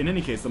 In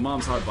any case, the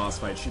Mom's Heart boss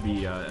fight should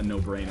be a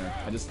no-brainer.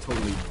 I just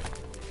totally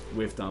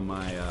whiffed on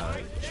my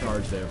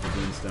charge there for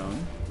Brimstone,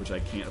 which I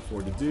can't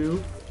afford to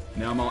do.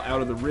 Now I'm all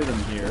out of the rhythm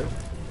here. There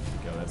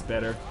we go, that's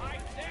better.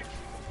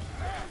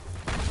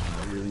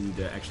 I really need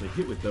to actually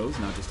hit with those,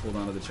 not just hold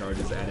on to the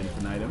charges ad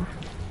infinitum.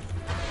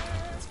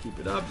 Let's keep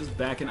it up, just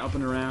backing up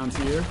and around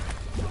here.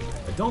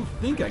 I don't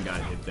think I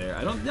got hit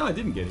there. No, I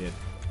didn't get hit.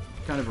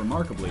 Kind of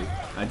remarkably.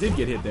 I did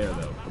get hit there,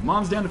 though. But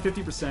Mom's down to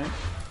 50%.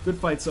 Good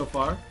fight so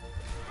far.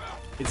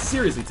 It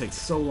seriously takes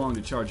so long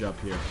to charge up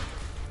here.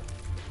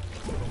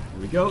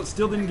 Here we go.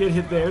 Still didn't get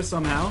hit there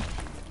somehow.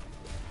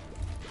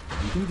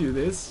 You can do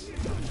this.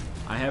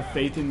 I have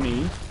faith in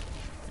me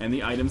and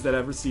the items that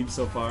I've received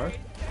so far.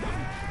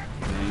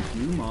 Thank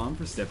you, Mom,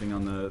 for stepping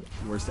on the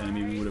worst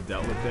enemy we would have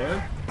dealt with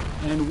there.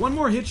 And one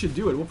more hit should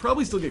do it. We'll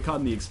probably still get caught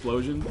in the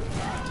explosion.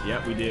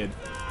 Yep, we did.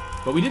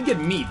 But we did get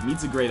meat.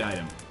 Meat's a great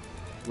item.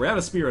 We're out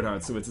of Spirit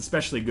Hearts, so it's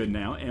especially good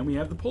now, and we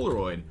have the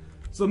Polaroid.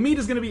 So meat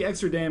is going to be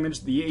extra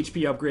damage, the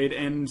HP upgrade,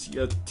 and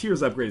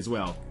Tears upgrade as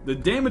well. The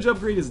damage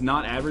upgrade is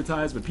not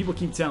advertised, but people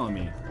keep telling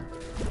me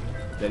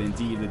that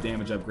indeed the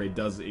damage upgrade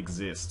does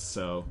exist,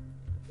 so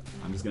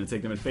I'm just going to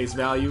take them at face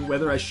value.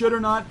 Whether I should or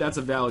not, that's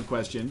a valid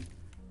question.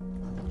 Now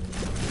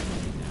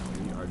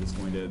we are just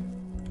going to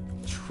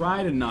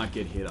try to not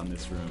get hit on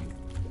this room.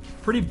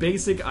 Pretty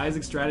basic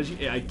Isaac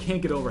strategy. I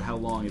can't get over how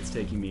long it's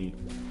taking me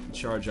to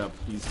charge up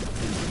these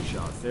 2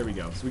 shots. There we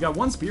go. So we got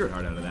 1 Spirit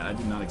Heart out of that. I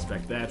did not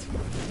expect that.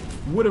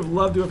 Would have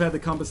loved to have had the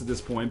compass at this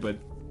point, but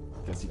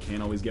I guess you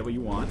can't always get what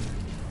you want.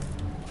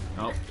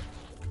 Oh.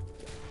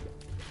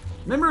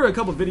 Remember a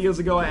couple videos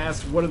ago I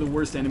asked what are the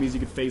worst enemies you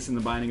could face in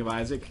the Binding of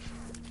Isaac?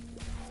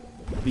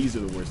 These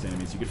are the worst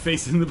enemies you could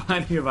face in the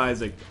Binding of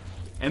Isaac.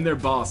 And their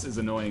boss is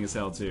annoying as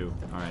hell too.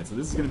 Alright, so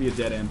this is going to be a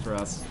dead end for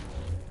us.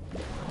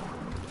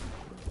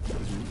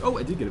 Oh,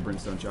 I did get a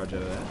Brimstone charge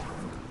out of that.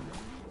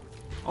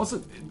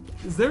 Also,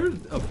 is there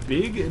a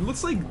big... It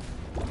looks like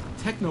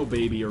Techno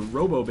Baby or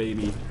Robo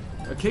Baby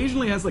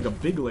occasionally has like a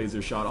big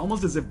laser shot,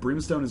 almost as if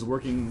Brimstone is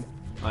working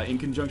in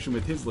conjunction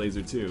with his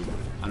laser too.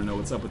 I don't know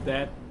what's up with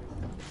that.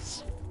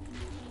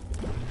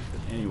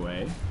 But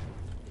anyway,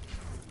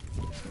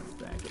 just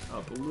gonna back it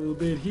up a little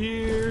bit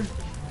here.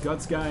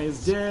 Guts guy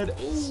is dead.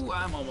 Oh,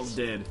 I'm almost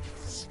dead.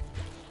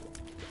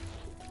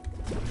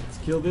 Let's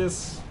kill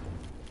this.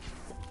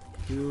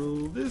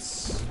 Kill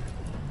this.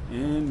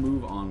 And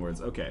move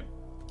onwards. Okay.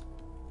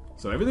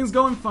 So everything's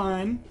going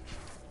fine.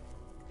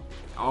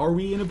 Are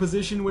we in a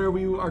position where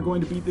we are going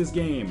to beat this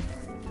game?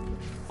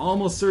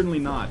 Almost certainly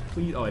not.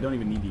 Please. Oh, I don't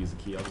even need to use a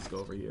key. I'll just go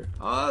over here.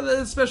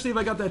 Especially if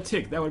I got that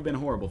tick. That would have been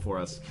horrible for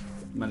us.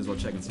 Might as well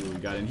check and see what we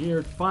got in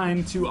here.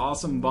 Find 2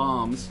 awesome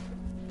bombs.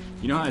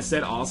 You know how I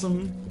said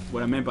awesome?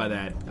 What I meant by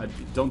that,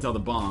 don't tell the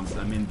bombs.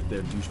 I meant that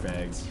they're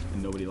douchebags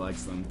and nobody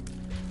likes them.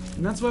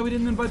 And that's why we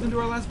didn't invite them to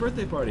our last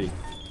birthday party.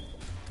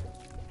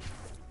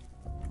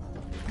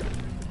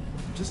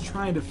 I'm just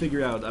trying to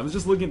figure out. I was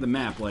just looking at the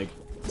map, like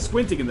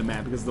squinting in the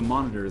map because the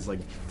monitor is like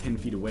 10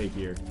 feet away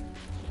here.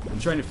 I'm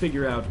trying to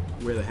figure out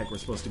where the heck we're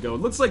supposed to go.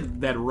 It looks like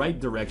that right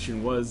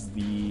direction was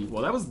the...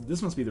 Well,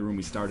 this must be the room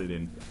we started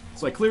in.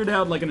 So I cleared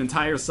out like an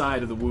entire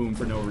side of the womb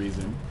for no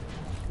reason.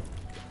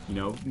 You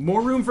know,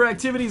 more room for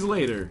activities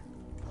later.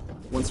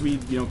 Once we,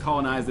 you know,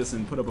 colonize this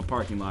and put up a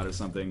parking lot or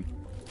something.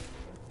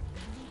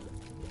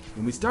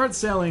 When we start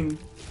selling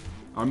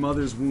our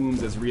mother's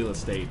wombs as real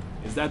estate,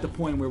 is that the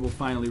point where we'll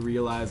finally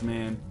realize,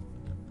 man,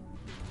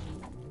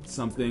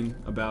 something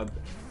about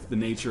the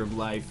nature of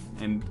life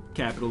and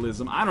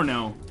capitalism? I don't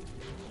know.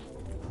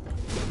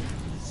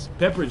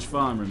 Pepperidge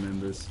Farm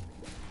remembers.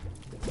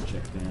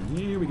 Check down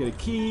here. We get a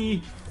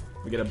key.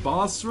 We get a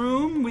boss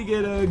room. We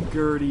get a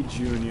Gertie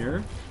Jr.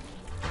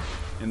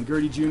 And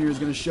Gertie Jr. is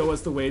going to show us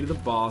the way to the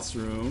boss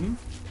room.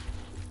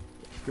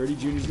 Gertie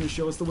Jr. is going to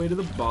show us the way to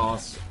the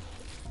boss.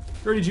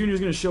 Gertie Jr. is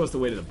going to show us the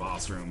way to the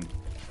boss room.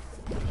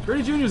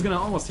 Gertie Jr. is going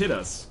to almost hit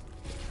us.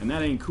 And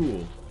that ain't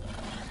cool.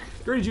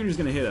 Gertie Jr. is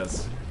going to hit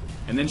us.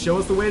 And then show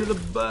us the way to the...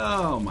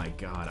 Oh my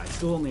god, I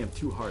still only have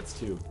 2 hearts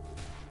too.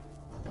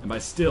 And by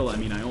still, I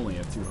mean I only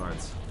have 2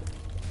 hearts.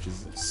 Which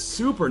is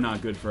super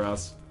not good for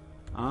us.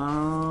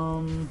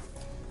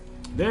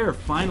 There,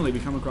 finally we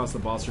come across the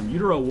boss room.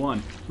 Utero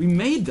 1. We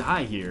may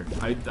die here.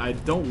 I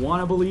don't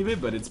want to believe it,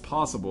 but it's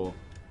possible.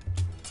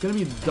 It's going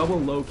to be double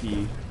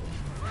Loki.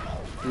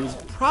 It was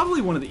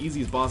probably one of the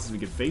easiest bosses we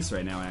could face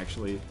right now,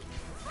 actually.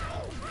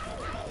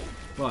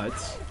 But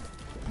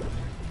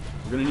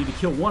we're going to need to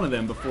kill one of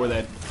them before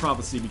that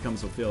prophecy becomes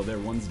fulfilled. There,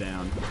 one's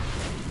down.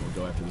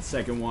 We'll go after the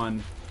second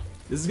one.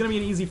 This is going to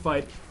be an easy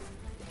fight.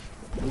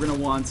 We're gonna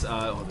want,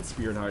 oh, the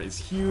Spirit Heart is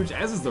huge,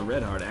 as is the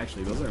Red Heart,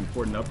 actually. Those are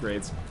important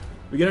upgrades.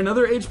 We get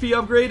another HP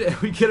upgrade, and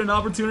we get an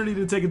opportunity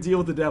to take a deal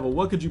with the devil.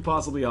 What could you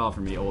possibly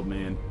offer me, old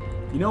man?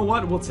 You know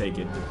what? We'll take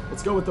it.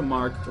 Let's go with the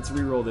mark. Let's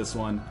reroll this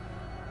one.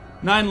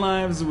 9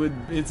 lives would...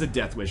 It's a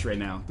death wish right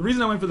now. The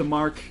reason I went for the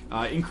mark,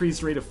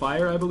 increased rate of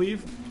fire, I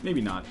believe.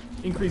 Maybe not.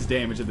 Increased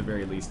damage at the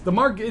very least. The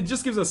mark, it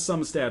just gives us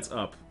some stats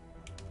up,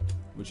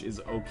 which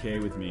is okay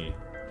with me.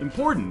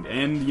 Important,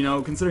 and, you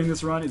know, considering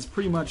this run is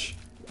pretty much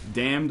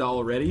damned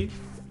already,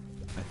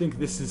 I think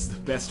this is the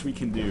best we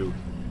can do,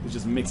 is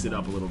just mix it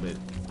up a little bit.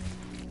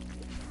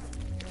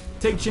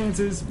 Take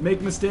chances,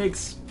 make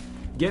mistakes,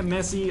 get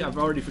messy. I've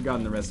already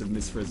forgotten the rest of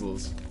Miss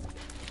Frizzle's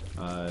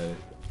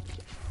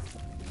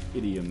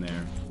idiom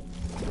there.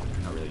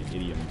 Not really an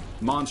idiom.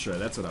 Mantra,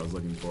 that's what I was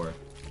looking for.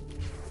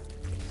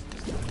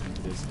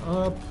 Amp this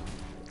up.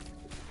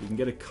 We can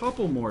get a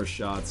couple more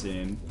shots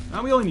in.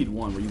 We only need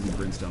one. We're using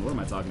Brimstone. What am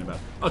I talking about?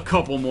 A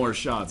couple more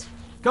shots.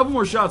 A couple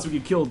more shots, we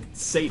could kill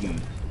Satan.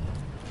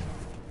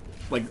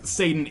 Like,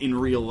 Satan in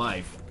real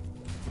life.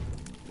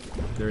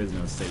 There is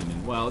no Satan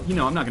in... Well, you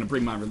know, I'm not going to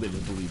bring my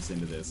religious beliefs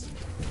into this.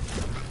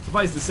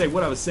 Suffice to say,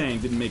 what I was saying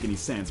didn't make any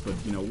sense, but,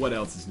 you know, what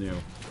else is new?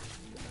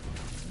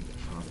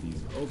 Pop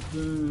these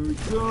open. There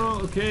we go.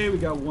 Okay, we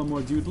got one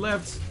more dude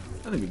left.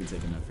 I think we can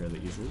take him out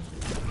fairly easily.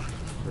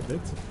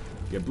 Perfect.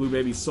 We got Blue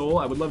Baby Soul.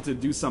 I would love to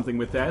do something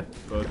with that,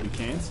 but we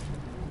can't.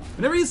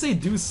 Whenever you say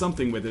do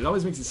something with it, it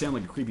always makes you sound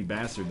like a creepy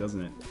bastard,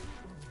 doesn't it?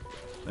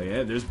 Like,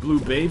 yeah, there's Blue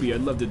Baby.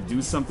 I'd love to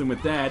do something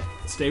with that.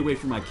 Stay away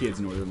from my kids,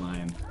 Northern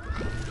Lion.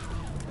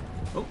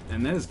 Oh,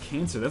 and that is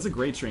Cancer. That's a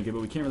great trinket,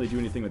 but we can't really do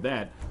anything with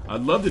that.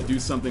 I'd love to do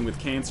something with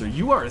Cancer.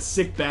 You are a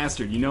sick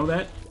bastard, you know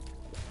that?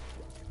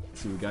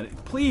 Let's see what we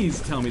got.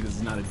 Please tell me this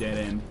is not a dead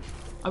end.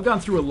 I've gone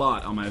through a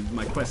lot on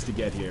my quest to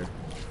get here.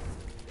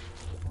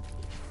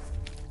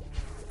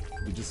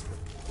 We just...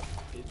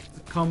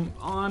 Come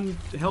on,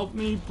 help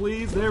me,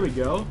 please. There we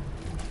go.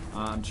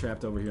 I'm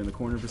trapped over here in the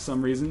corner for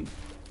some reason.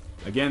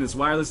 Again, this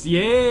wireless...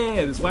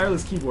 Yeah! This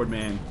wireless keyboard,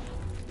 man,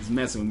 is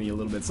messing with me a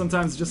little bit.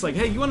 Sometimes it's just like,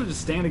 hey, you want to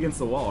just stand against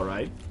the wall,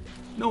 right?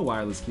 No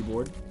wireless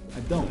keyboard. I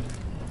don't.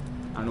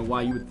 I don't know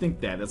why you would think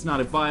that. That's not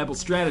a viable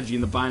strategy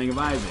in the Binding of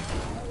Isaac.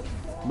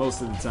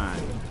 Most of the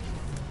time.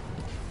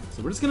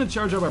 So we're just going to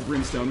charge up our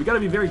Brimstone. We got to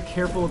be very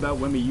careful about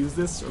when we use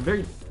this.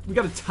 We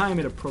got to time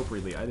it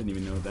appropriately. I didn't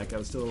even know that guy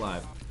was still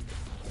alive.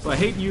 So I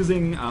hate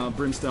using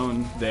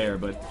Brimstone there,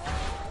 but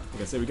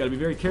like I said, we got to be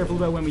very careful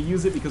about when we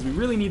use it because we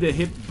really need to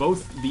hit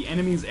both the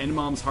enemy's and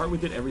Mom's heart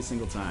with it every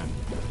single time.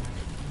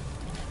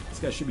 This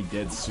guy should be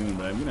dead soon,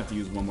 but I'm going to have to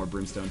use one more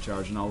Brimstone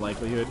charge in all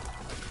likelihood.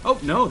 Oh,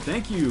 no,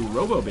 thank you,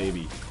 Robo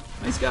Baby.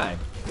 Nice guy.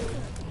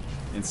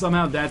 And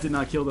somehow that did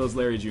not kill those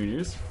Larry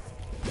Juniors,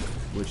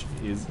 which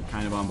is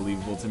kind of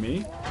unbelievable to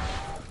me.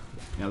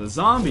 Now the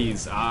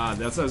zombies, that's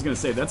what I was going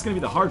to say. That's going to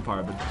be the hard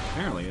part, but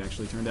apparently it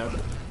actually turned out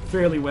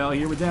fairly well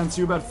here. We're down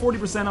to about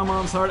 40% on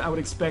Mom's heart. I would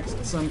expect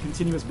some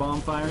continuous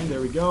bomb firing. There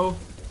we go.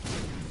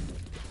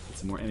 Get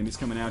some more enemies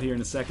coming out here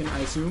in a second, I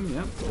assume.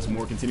 Yep, some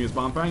more continuous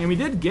bomb firing. And we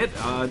did get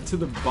to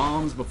the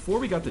bombs before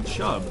we got to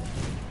Chubb,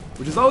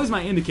 which is always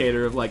my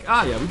indicator of like,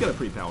 yeah, we got a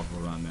pretty powerful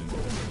run then.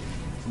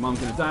 So Mom's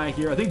going to die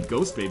here. I think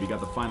Ghost Baby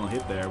got the final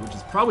hit there, which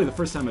is probably the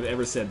first time I've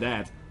ever said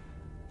that.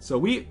 So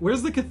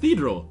where's the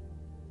cathedral?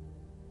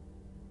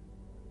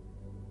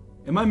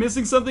 Am I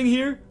missing something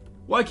here?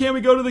 Why can't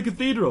we go to the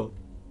cathedral?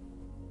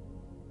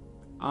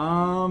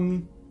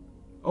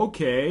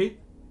 Okay.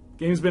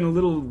 Game's been a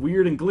little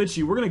weird and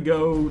glitchy. We're gonna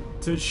go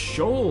to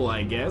Shoal,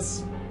 I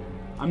guess.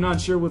 I'm not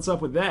sure what's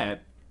up with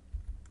that.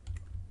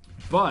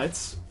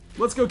 But,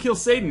 let's go kill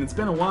Satan. It's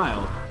been a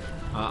while.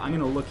 I'm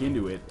gonna look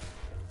into it.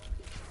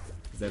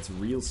 That's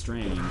real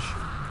strange.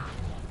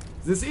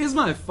 This is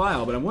my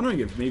file, but I'm wondering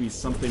if maybe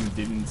something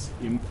didn't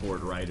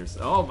import right or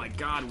so. Oh my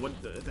god, what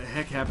the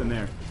heck happened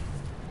there?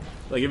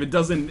 Like,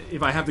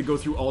 if I have to go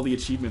through all the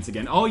achievements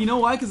again. Oh, you know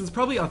why? Because it's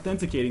probably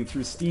authenticating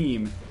through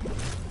Steam,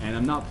 and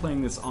I'm not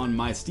playing this on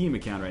my Steam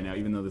account right now,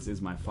 even though this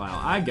is my file.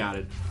 I got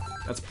it.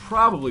 That's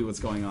probably what's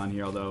going on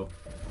here, although,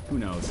 who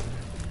knows?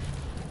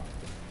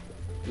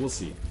 We'll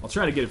see. I'll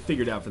try to get it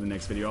figured out for the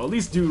next video. I'll at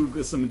least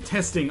do some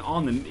testing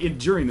on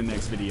during the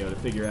next video to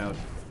figure out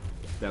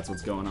if that's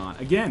what's going on.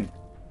 Again,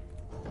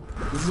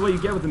 this is what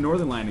you get with the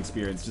Northern Lion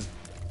experience. Just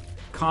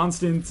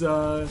constant,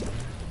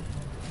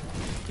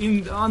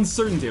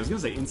 uncertainty. I was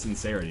going to say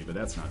insincerity, but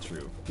that's not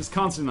true. Just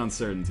constant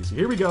uncertainty. So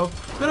here we go.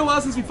 It's been a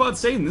while since we fought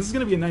Satan. This is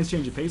going to be a nice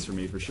change of pace for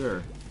me, for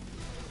sure.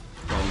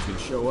 Fallen's going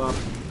to show up.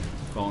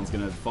 Fallen's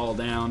going to fall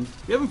down.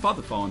 We haven't fought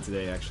the Fallen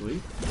today,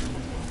 actually.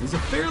 He's a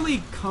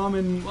fairly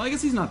common... Well, I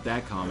guess he's not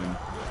that common.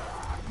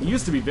 He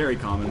used to be very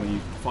common when you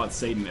fought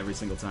Satan every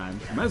single time.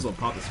 You might as well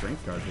pop the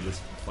strength card for this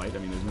fight. I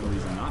mean, there's no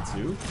reason not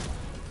to.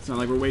 It's not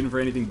like we're waiting for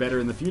anything better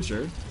in the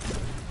future.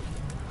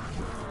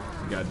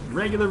 We got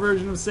regular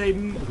version of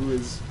Satan, who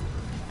is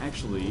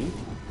actually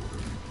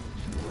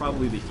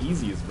probably the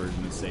easiest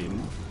version of Satan.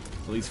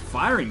 Well, he's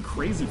firing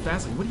crazy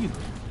fast. Like, what are you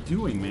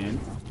doing, man?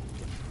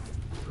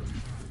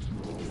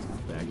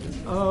 Back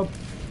this up.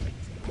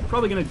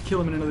 Probably gonna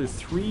kill him in another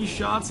 3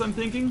 shots, I'm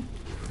thinking.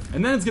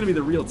 And then it's going to be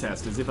the real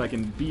test, is if I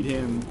can beat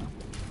him,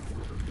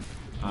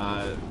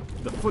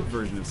 the foot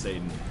version of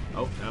Satan.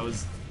 Oh, that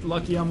was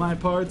lucky on my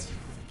part.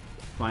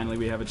 Finally,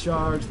 we have a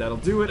charge. That'll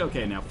do it.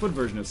 Okay, now, foot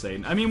version of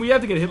Satan. I mean, we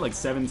have to get hit like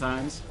 7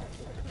 times,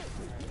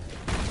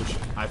 which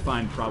I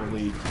find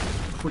probably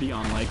pretty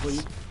unlikely.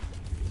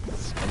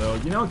 Although,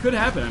 you know, it could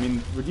happen. I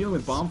mean, we're dealing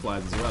with bomb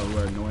flies as well, who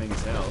are annoying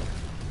as hell.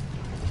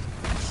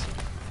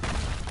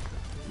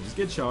 Just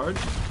get charged.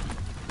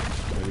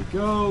 There we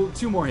go.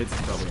 2 more hits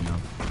is probably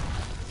enough.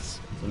 So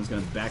I'm just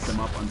going to back them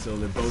up until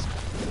they're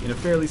both in a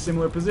fairly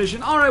similar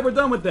position. Alright, we're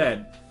done with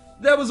that.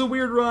 That was a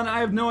weird run. I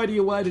have no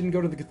idea why I didn't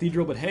go to the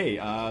cathedral, but hey,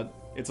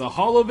 it's a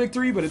hollow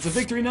victory, but it's a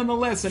victory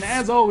nonetheless. And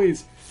as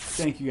always,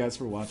 thank you guys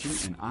for watching,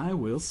 and I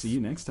will see you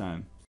next time.